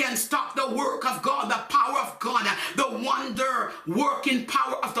hell can stop the work of God, the power of God, the wonder working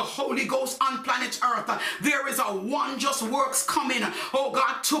power of the Holy Ghost on planet earth. There is a wondrous works coming, oh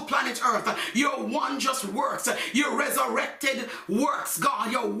God, to planet earth. Your wondrous works, your resurrected works,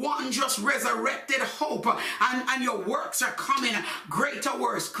 God, your wondrous resurrected hope, and your works are coming. Greater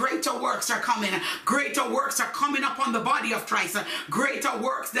works are coming. Greater works are coming upon the body of Christ. Greater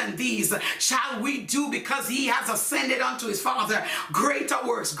works than these shall we do because he has ascended unto his Father. Greater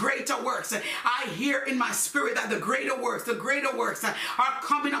works, greater works. I hear in my spirit that the greater works are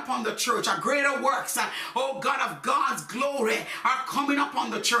coming upon the church. Our greater works, oh God, of God's glory are coming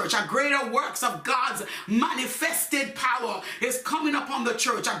upon the church. Our greater works of God's manifested power is coming upon the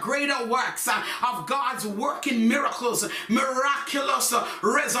church. Our greater works of God's working miracles, miraculous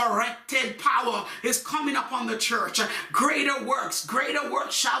resurrected power is coming upon the church. Greater works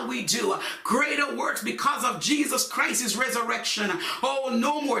shall we do. Greater works because of Jesus Christ's resurrection. Oh,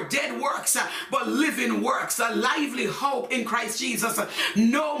 no more dead works, but living works, a lively hope in Christ Jesus.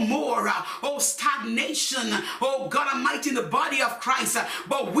 No more, oh, stagnation, oh God Almighty, in the body of Christ,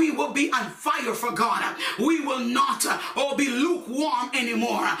 but we will be on fire for God. We will not, oh, be lukewarm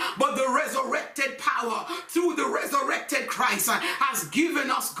anymore, but the resurrected power through the resurrected Christ has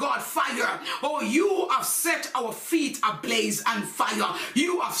given us, God, fire. Oh, you have set our feet ablaze and fire.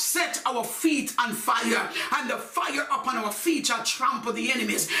 You have set our feet on fire, and the fire upon our feet shall trample the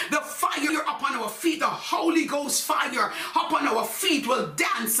enemies. The fire upon our feet, the Holy Ghost fire upon our feet will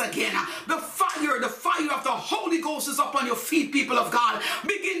dance again. The fire of the Holy Ghost is upon your feet, people of God.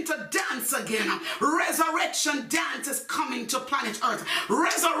 Begin to dance again. Resurrection dance is coming to planet Earth.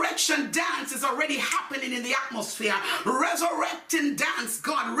 Resurrection dance is already happening in the atmosphere. Resurrecting dance,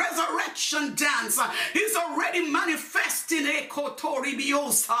 God, resurrection dance is already manifesting.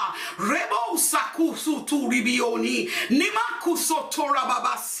 Ekotoribiosa, rebosa kusuturibioni, nimakusotora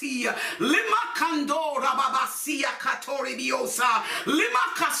babasia, limakandora babasia katoribiosa,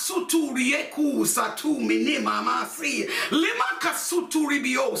 limakasuturiekusa tu minima masi,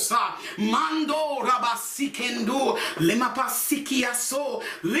 limakasuturibiosa, mando rabasikendo, limapasikiaso,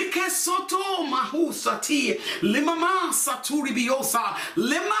 likesoto mahusati, limama saturibiosa,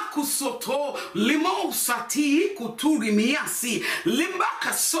 limakusoto, limosati kuturimiasi,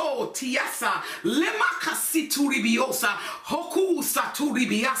 limbakaso tiasa, limakasituribiosa, hoku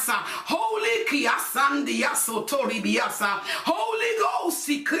saturibiasa, holy kiasandiaso toribiasa, Holy Ghost,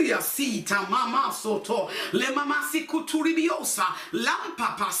 Hallelujah. Sita mama soto. Le mama sikuturibiosa.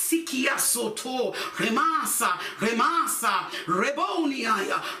 Lampa pasikia soto. Remasa. Remasa.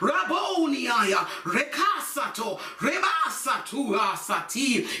 Reboniaya. Raboniaya. Rekasato. Rebasatua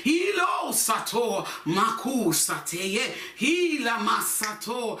sati. Hilo sato. Maku sateye. Hila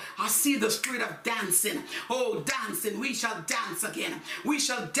masato. I see the spirit of dancing. Oh, dancing. We shall dance again. We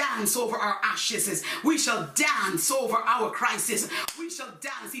shall dance over our ashes. We shall dance over our crisis. We shall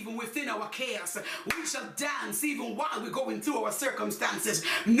dance even within our chaos. We shall dance even while we're going through our circumstances,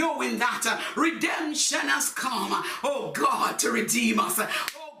 knowing that redemption has come, oh God, to redeem us.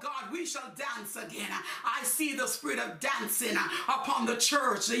 God, we shall dance again. I see the spirit of dancing upon the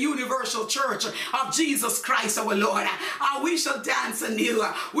church, the universal church of Jesus Christ our Lord. We shall dance anew.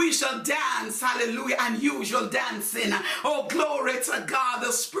 We shall dance, hallelujah, unusual dancing. Oh, glory to God.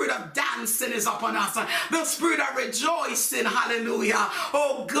 The spirit of dancing is upon us. The spirit of rejoicing, hallelujah.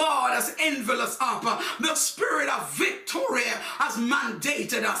 Oh, God has enveloped us up. The spirit of victory has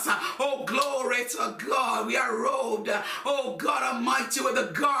mandated us. Oh, glory to God. We are robed, oh God Almighty, with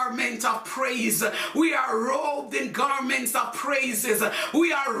the garment of praise. We are robed in garments of praises.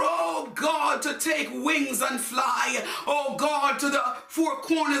 We are robed, God, to take wings and fly, oh God, to the four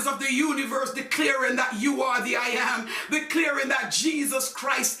corners of the universe, declaring that you are the I am, declaring that Jesus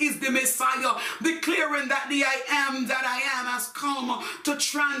Christ is the Messiah, declaring that the I am that I am has come to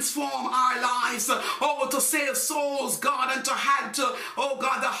transform our lives, oh, to save souls, God, and to add to, oh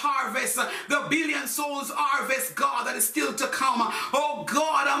God, the harvest, the billion souls harvest, God, that is still to come. Oh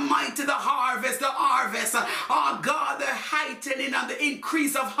God Almighty, the harvest, oh God, the heightening and the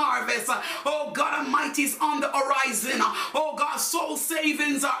increase of harvest, oh God Almighty, is on the horizon. Oh God, soul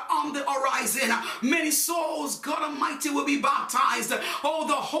savings are on the horizon. Many souls, God Almighty, will be baptized. Oh,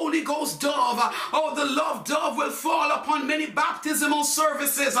 the Holy Ghost dove, oh, the love dove will fall upon many baptismal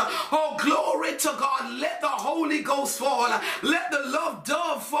services. Oh, glory to God. Let the Holy Ghost fall. Let the love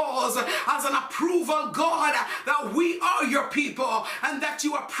dove fall as an approval, God, that we are your people and that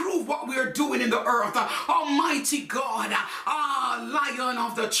you approve what we are doing in the earth. Almighty God, Lion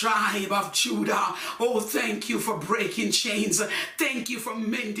of the tribe of Judah. Oh, thank you for breaking chains. Thank you for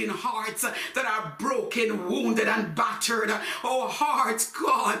mending hearts that are broken, wounded, and battered. Oh, hearts,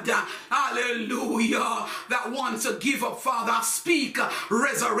 God, hallelujah, that want to give up, Father. I speak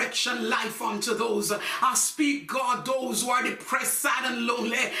resurrection life unto those. I speak, God, those who are depressed, sad, and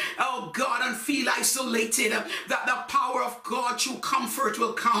lonely, oh God, and feel isolated, that the power of God through comfort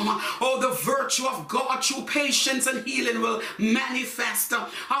will come. Oh, the virtue of God through patience and healing will manifest.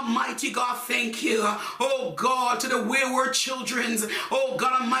 Almighty God, thank you. Oh God, to the wayward children, oh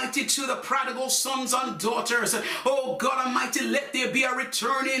God Almighty, to the prodigal sons and daughters, oh God Almighty, let there be a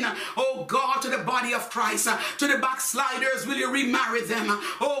returning, oh God, to the body of Christ. To the backsliders, will you remarry them?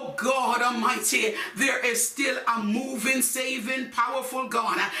 Oh God Almighty, there is still a moving, saving, powerful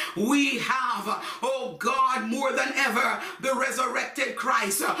God. We have, oh God, more than ever, the resurrected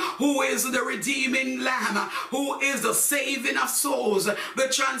Christ, who is the redeeming Lamb, who is the saving of souls, the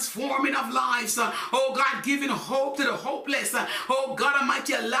transforming of lives, oh God, giving hope to the hopeless, oh God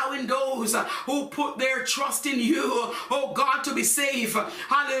Almighty, allowing those who put their trust in you, oh God, to be safe.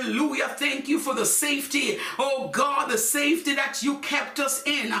 Hallelujah. Thank you for the safety, oh God, the safety that you kept us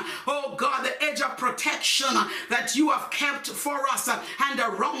in, oh God, the edge of protection that you have kept for us and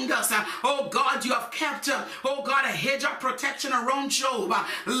around us. Oh God, you have kept, oh God, a hedge of protection around Job.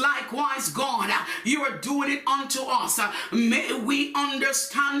 Likewise, God, you are doing it unto us. May we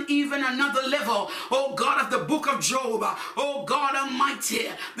understand even another level, oh God, of the book of Job. Oh God Almighty,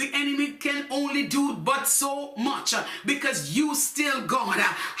 the enemy can only do but so much, because you still, God,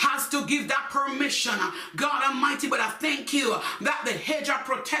 has to give that permission, God Almighty. But I thank you that the hedge of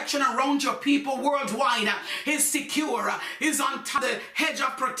protection around your people worldwide is secure, is on top. The hedge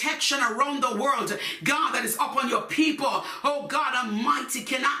of protection around the world, God, that is upon your people, oh God Almighty,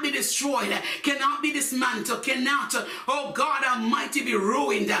 cannot be destroyed, cannot be dismantled, cannot, oh God Almighty, be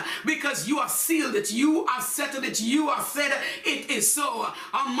ruined, because you have sealed it, you have settled it, you have said it is so.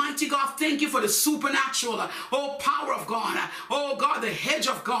 Almighty God, thank you for the supernatural, oh power of God, oh God, the hedge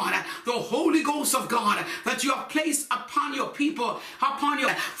of God, the Holy Ghost of God that you have placed upon your people, upon your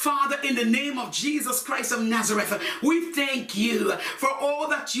Father, in the name of Jesus Christ of Nazareth. We thank you for all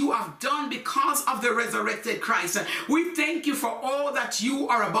that you have done because of the resurrected Christ. We thank you for all that you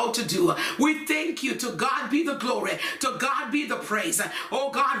are about to do. We thank you. To God be the glory, to God be the praise.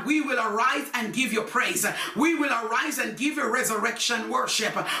 Oh God, we will arise and give you praise. We will arise and give you resurrection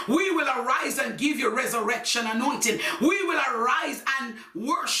worship. We will arise and give you resurrection anointing. We will arise and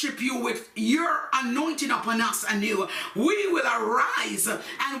worship you with your anointing upon us anew. We will arise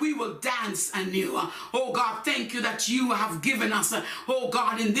and we will dance anew. Oh God, thank you that you have given us, oh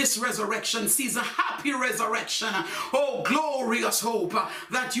God, in this resurrection season, happy resurrection. Oh, glorious hope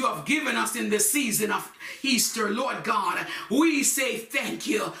that you have given us in this season of Easter, Lord God. We say thank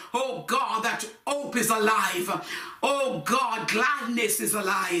you, oh God, that hope is alive. Oh God, gladness is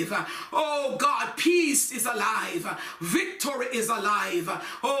alive. Oh God, peace is alive. Victory is alive.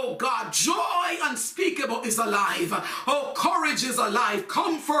 Oh God, joy unspeakable is alive. Oh, courage is alive.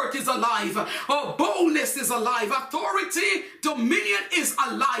 Comfort is alive. Oh, boldness is alive. Authority, dominion is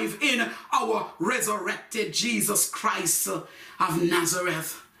alive in our resurrected Jesus Christ of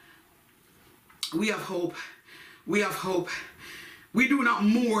Nazareth. We have hope. We have hope. We do not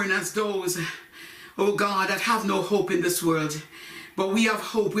mourn as those, oh God, that have no hope in this world. But we have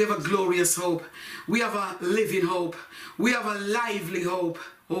hope. We have a glorious hope. We have a living hope. We have a lively hope,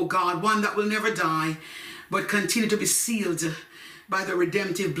 oh God, one that will never die, but continue to be sealed by the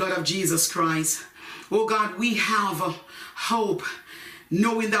redemptive blood of Jesus Christ. Oh God, we have a hope,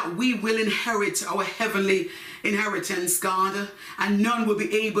 knowing that we will inherit our heavenly inheritance, God, and none will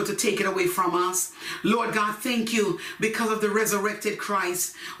be able to take it away from us. Lord God, thank you because of the resurrected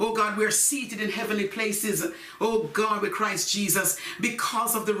Christ. Oh God, we're seated in heavenly places, oh God, with Christ Jesus,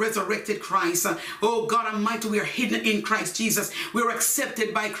 because of the resurrected Christ. Oh God Almighty, we are hidden in Christ Jesus. We're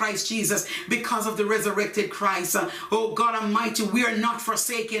accepted by Christ Jesus because of the resurrected Christ. Oh God Almighty, we are not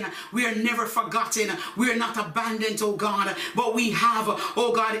forsaken. We are never forgotten. We are not abandoned, oh God, but we have,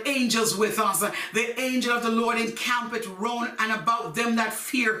 oh God, angels with us. The angel of the Lord encampeth round and about them that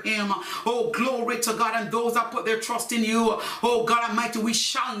fear him. Oh, glory to God. And those that put their trust in you, oh God Almighty, we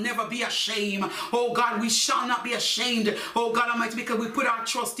shall never be ashamed. Oh God, we shall not be ashamed, oh God Almighty, because we put our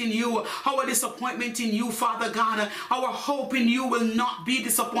trust in you. Our disappointment in you, Father God, our hope in you will not be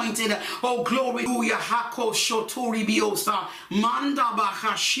disappointed. Oh, glory. Hako shotori biosa manda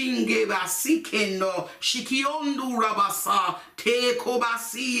bahashinge basikendo shikiondu rabasa te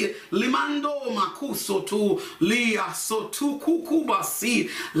kobasi limando makuso tu lia sotu kukubasi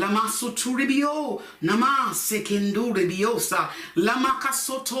lama soturibio nama sekendu ribiosa lama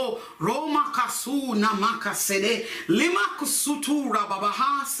kasoto roma kasu namaka sede lima kusutu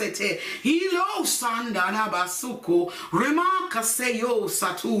rababaha sete hilo sanda na basuko rema kaseyo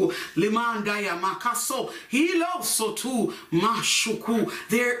satu limanda ya makaso hilo sotu mashuku.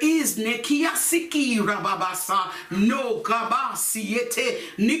 There is nekiasiki rababasa no kabasi yete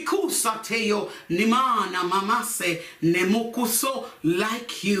nikusateo nimana mamase nemukuso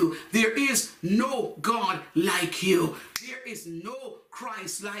like you. There is no God like you. There is no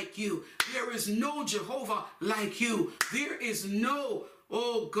Christ like you. There is no Jehovah like you. There is no,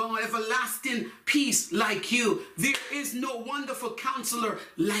 oh God, everlasting peace like you. There is no wonderful counselor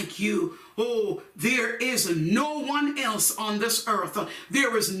like you. Oh, there is no one else on this earth.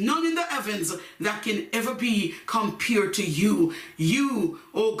 There is none in the heavens that can ever be compared to you. You,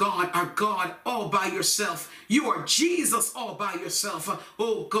 oh God, are God all by yourself. You are Jesus all by yourself.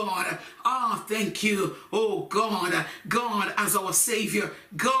 Oh God, thank you. Oh God, God as our Savior,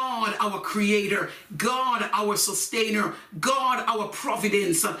 God our Creator, God our Sustainer, God our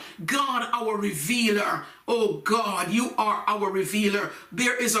Providence, God our Revealer. Oh God, you are our revealer.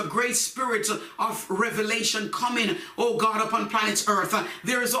 There is a great spirit of revelation coming, oh God, upon planet Earth.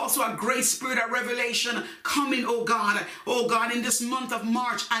 There is also a great spirit of revelation coming, oh God, in this month of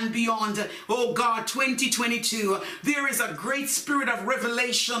March and beyond, oh God, 2022. There is a great spirit of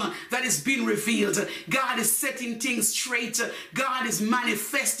revelation that is being revealed. God is setting things straight. God is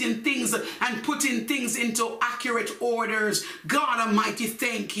manifesting things and putting things into accurate orders. God Almighty,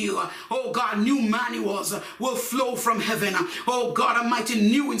 thank you. Oh God, new manuals will flow from heaven. Oh God Almighty,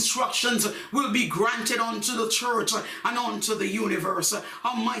 new instructions will be granted unto the church and unto the universe.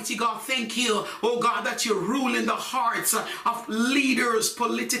 Almighty God, thank you, oh God, that you rule in the hearts of leaders,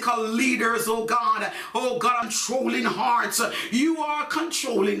 political leaders, oh God, controlling hearts. You are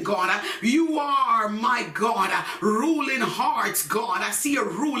controlling, God. You are, my God, ruling hearts, God. I see a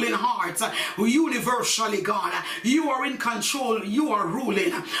ruling hearts universally, God. You are in control. You are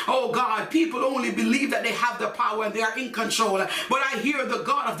ruling. Oh God, people only believe that they have the power and they are in control. But I hear the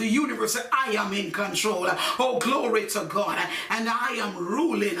God of the universe say, I am in control. Oh, glory to God. And I am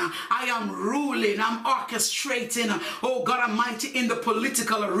ruling. I am ruling. I'm orchestrating, oh God Almighty, in the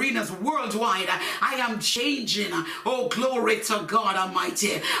political arenas worldwide. I am changing. Oh, glory to God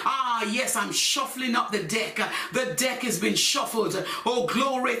Almighty. Yes, I'm shuffling up the deck. The deck has been shuffled. Oh,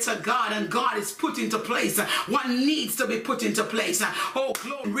 glory to God. And God is put into place what needs to be put into place. Oh,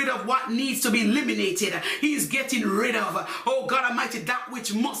 glory, rid of what needs to be eliminated. He's getting rid of, oh God Almighty, that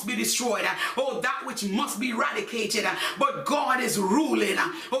which must be destroyed. Oh, that which must be eradicated. But God is ruling,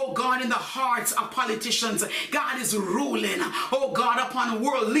 oh God, in the hearts of politicians. God is ruling, oh God, upon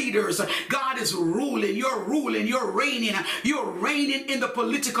world leaders. God is ruling. You're ruling. You're reigning. You're reigning in the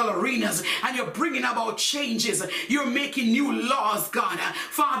political arenas, and you're bringing about changes. You're making new laws, God.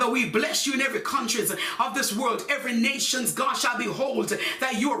 Father, we bless you in every country of this world. Every nation's God shall behold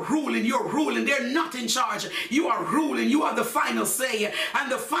that you're ruling. You're ruling. They're not in charge. You are ruling. You are the final say,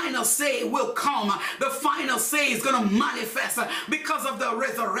 and the final say will come. The final say is going to manifest because of the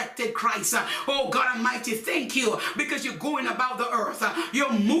resurrected Christ. Oh God Almighty, thank you, because you're going about the earth.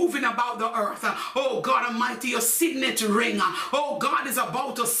 You're moving about the earth. Oh God Almighty, your signet ring, oh God, is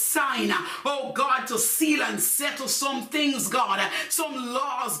about to sign, oh God, to seal and settle some things, God, some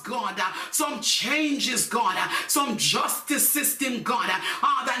laws, God, some changes, God, some justice system, God,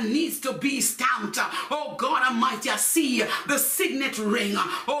 that needs to be stamped. Oh God Almighty, I see the signet ring.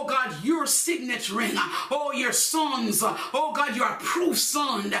 Oh God, your signet ring. Oh, your sons. Oh God, your approved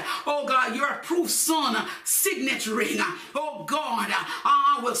son. Oh God, your approved son signet ring. Oh God,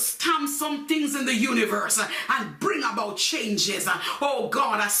 I will stamp some things in the universe and bring about changes. Oh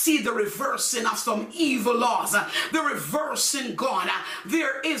God, I see the reversing of some evil laws. The reversing, God.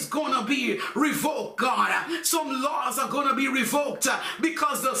 There is going to be revoked, God. Some laws are going to be revoked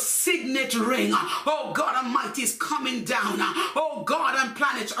because the signet ring, oh God Almighty, is coming down. Oh God, on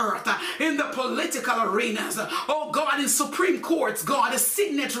planet Earth, in the political arenas. Oh God, in Supreme Courts, God, the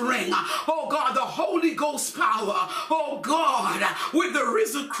signet ring. Oh God, the Holy Ghost power. Oh God, with the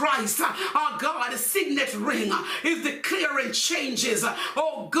risen Christ. Oh God, the signet ring is declaring changes.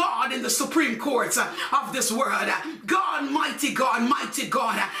 Oh God, in the Supreme Courts of this world. God, mighty God, mighty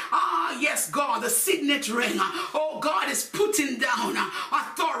God. Yes, God, the signet ring. Oh God, is putting down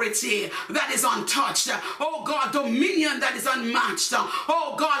authority that is untouched. Oh God, dominion that is unmatched.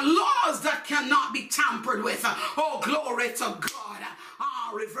 Oh God, laws that cannot be tampered with. Oh, glory to God.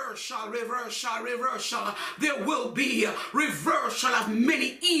 Reversal. There will be reversal of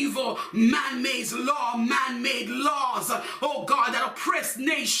many evil man-made laws, oh God, that oppress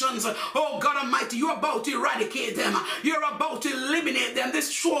nations. Oh God Almighty, you're about to eradicate them. You're about to eliminate them,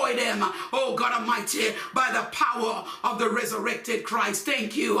 destroy them. Oh God Almighty, by the power of the resurrected Christ.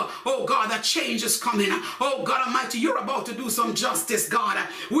 Thank you, oh God, that change is coming. Oh God Almighty, you're about to do some justice, God,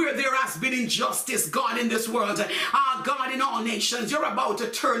 where there has been injustice, God, in this world. God, in all nations, you're about to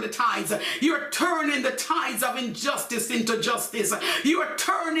turn the tides. You're turning the tides of injustice into justice. You're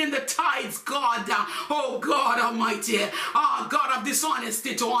turning the tides, God, oh God Almighty, God, of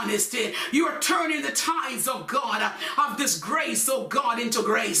dishonesty to honesty. You're turning the tides, oh God, of disgrace, oh God, into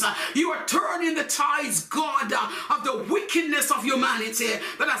grace. You are turning the tides, God, of the wickedness of humanity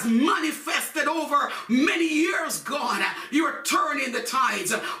that has manifested over many years, God. You're turning the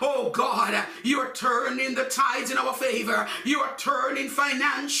tides, oh God. You're turning the tides in our favor. You are turning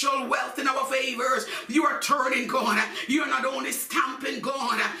financial wealth in our favors. You are turning, God. You're not only stamping,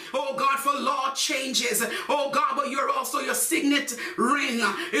 God, oh God, for law changes, oh God, but you're also, your signet ring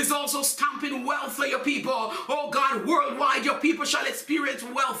is also stamping wealth for your people. Oh God, worldwide, your people shall experience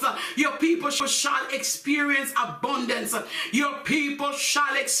wealth. Your people shall experience abundance. Your people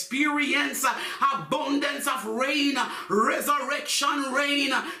shall experience abundance of rain. Resurrection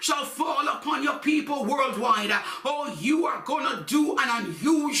rain shall fall upon your people worldwide. Oh, you are going to do an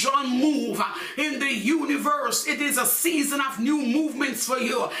unusual move in the universe. It is a season of new movements for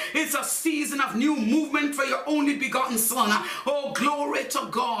you. It's a season of new movement for your only begotten Son. Oh, glory to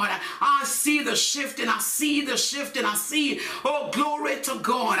God. I see the shifting. I see the shifting. I see, oh, glory to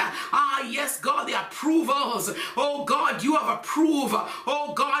God. Yes, God, the approvals. Oh, God, you have approved,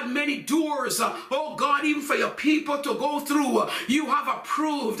 oh, God, many doors. Oh, God, even for your people to go through. You have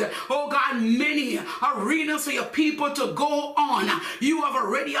approved, oh, God, many arenas for your people to go on. You have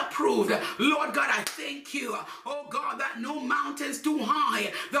already approved. Lord God, I thank you, oh God, that no mountains too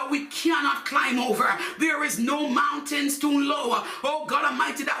high that we cannot climb over. There is no mountains too low, oh God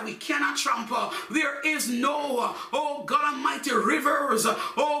Almighty, that we cannot trample. There is no, oh God Almighty, rivers,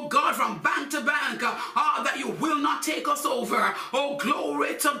 oh God, from bank to bank, that you will not take us over. Oh,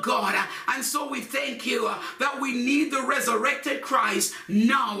 glory to God. And so we thank you that we need the resurrected Christ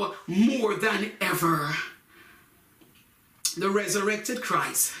now more than ever. The resurrected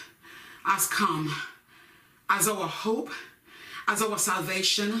Christ has come as our hope, as our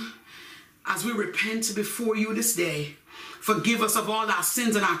salvation, as we repent before you this day. Forgive us of all our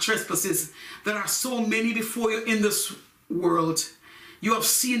sins and our trespasses. There are so many before you in this world. You have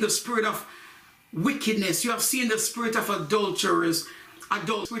seen the spirit of wickedness. You have seen the spirit of adulterers,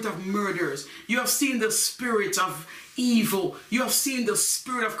 spirit of murderers. You have seen the spirit of evil. You have seen the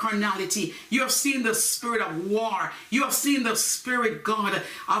spirit of carnality. You have seen the spirit of war. You have seen the spirit, God,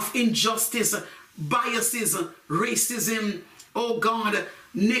 of injustice, biases, racism, oh God,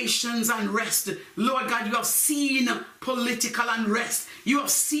 nations unrest. Lord God, you have seen political unrest. You have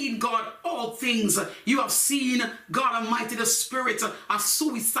seen, God, all things. You have seen, God Almighty, the spirit of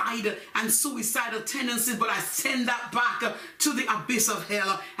suicide and suicidal tendencies, but I send that back to the abyss of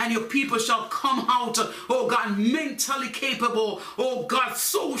hell, and your people shall come out, oh God, mentally capable, oh God,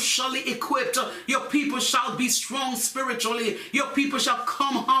 socially equipped. Your people shall be strong spiritually. Your people shall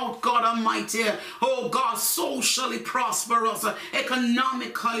come out, God Almighty, oh God, socially prosperous,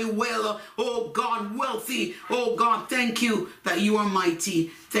 economically well, oh God, wealthy. Oh God, thank you that you are mighty.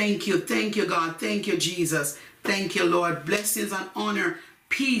 Thank you, God. Thank you, Jesus. Thank you, Lord. Blessings and honor,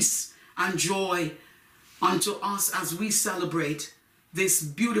 peace and joy unto us as we celebrate this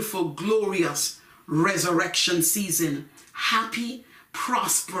beautiful, glorious resurrection season. Happy,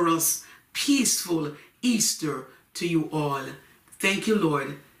 prosperous, peaceful Easter to you all. Thank you,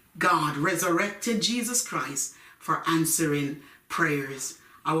 Lord. God resurrected Jesus Christ for answering prayers.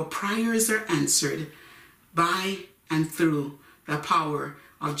 Our prayers are answered by and through the power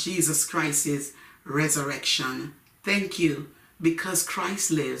of Jesus Christ's resurrection. Thank you. Because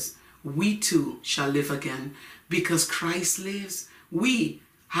Christ lives, we too shall live again. Because Christ lives, we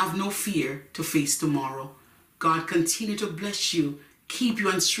have no fear to face tomorrow. God continue to bless you, keep you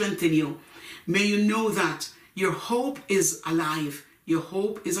and strengthen you. May you know that your hope is alive. Your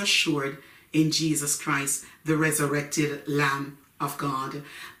hope is assured in Jesus Christ, the resurrected Lamb of God.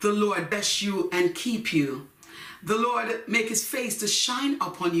 The Lord bless you and keep you. The Lord make his face to shine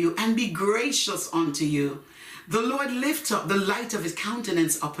upon you and be gracious unto you. The Lord lift up the light of his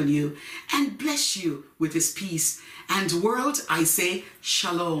countenance upon you and bless you with his peace. And world, I say,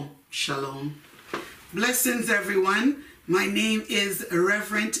 shalom, shalom. Blessings, everyone. My name is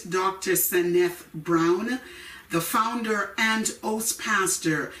Reverend Dr. Seneth Brown, the founder and host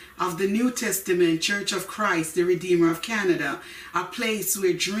pastor of the New Testament Church of Christ, the Redeemer of Canada, a place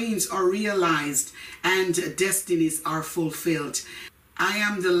where dreams are realized and destinies are fulfilled. I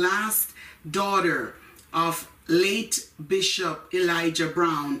am the last daughter of late Bishop Elijah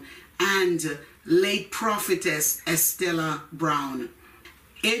Brown and late prophetess Estella Brown.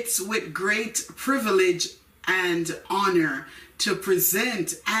 It's with great privilege and honor to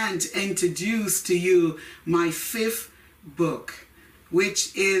present and introduce to you my fifth book,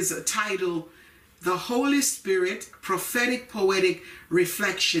 which is titled The Holy Spirit Prophetic Poetic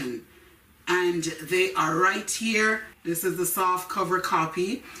Reflection. And they are right here. This is the soft cover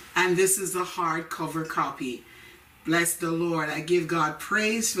copy, and this is the hard cover copy. Bless the Lord. I give God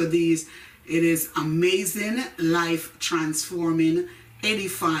praise for these. It is amazing, life transforming,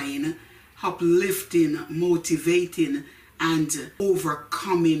 edifying, uplifting, motivating, and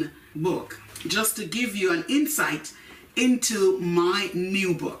overcoming book. Just to give you an insight into my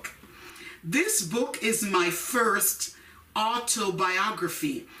new book. This book is my first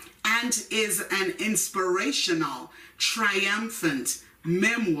autobiography and is an inspirational, triumphant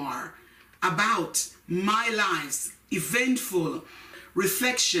memoir about my life's eventful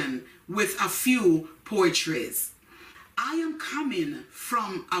reflection with a few poetries. I am coming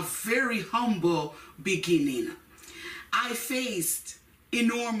from a very humble beginning. I faced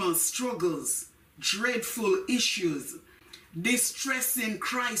enormous struggles, dreadful issues, distressing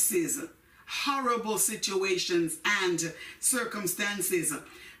crises, horrible situations and circumstances,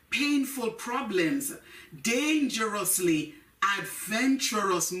 painful problems, dangerously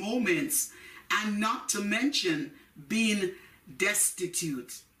adventurous moments, and not to mention being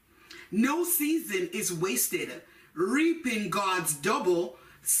destitute. No season is wasted. Reaping God's double,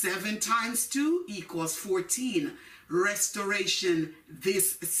 7 times 2 equals 14. Restoration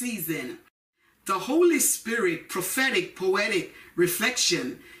this season. The Holy Spirit Prophetic Poetic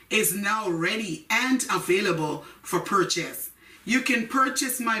Reflection is now ready and available for purchase. You can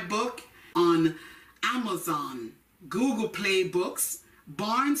purchase my book on Amazon, Google Play Books,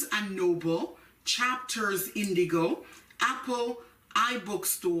 Barnes & Noble, Chapters Indigo, Apple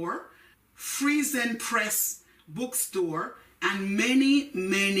iBookstore, Friesen Press Bookstore, and many,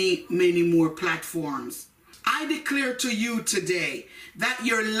 many, many more platforms. I declare to you today that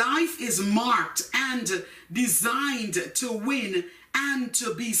your life is marked and designed to win and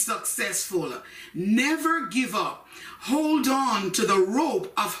to be successful. Never give up. Hold on to the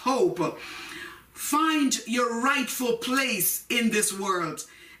rope of hope. Find your rightful place in this world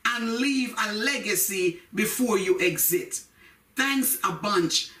and leave a legacy before you exit. Thanks a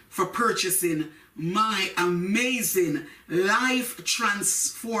bunch for purchasing my amazing life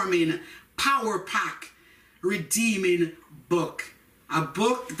transforming power pack redeeming book. A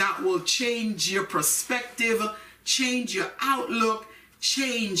book that will change your perspective, change your outlook,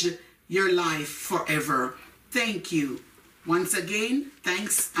 change your life forever. Thank you. Once again,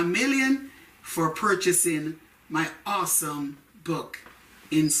 thanks a million for purchasing my awesome book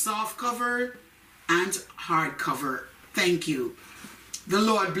in soft cover and hardcover. Thank you. The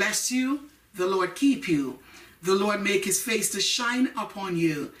Lord bless you. The Lord keep you. The Lord make his face to shine upon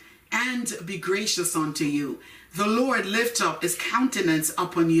you and be gracious unto you. The Lord lift up his countenance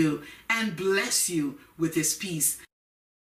upon you and bless you with his peace.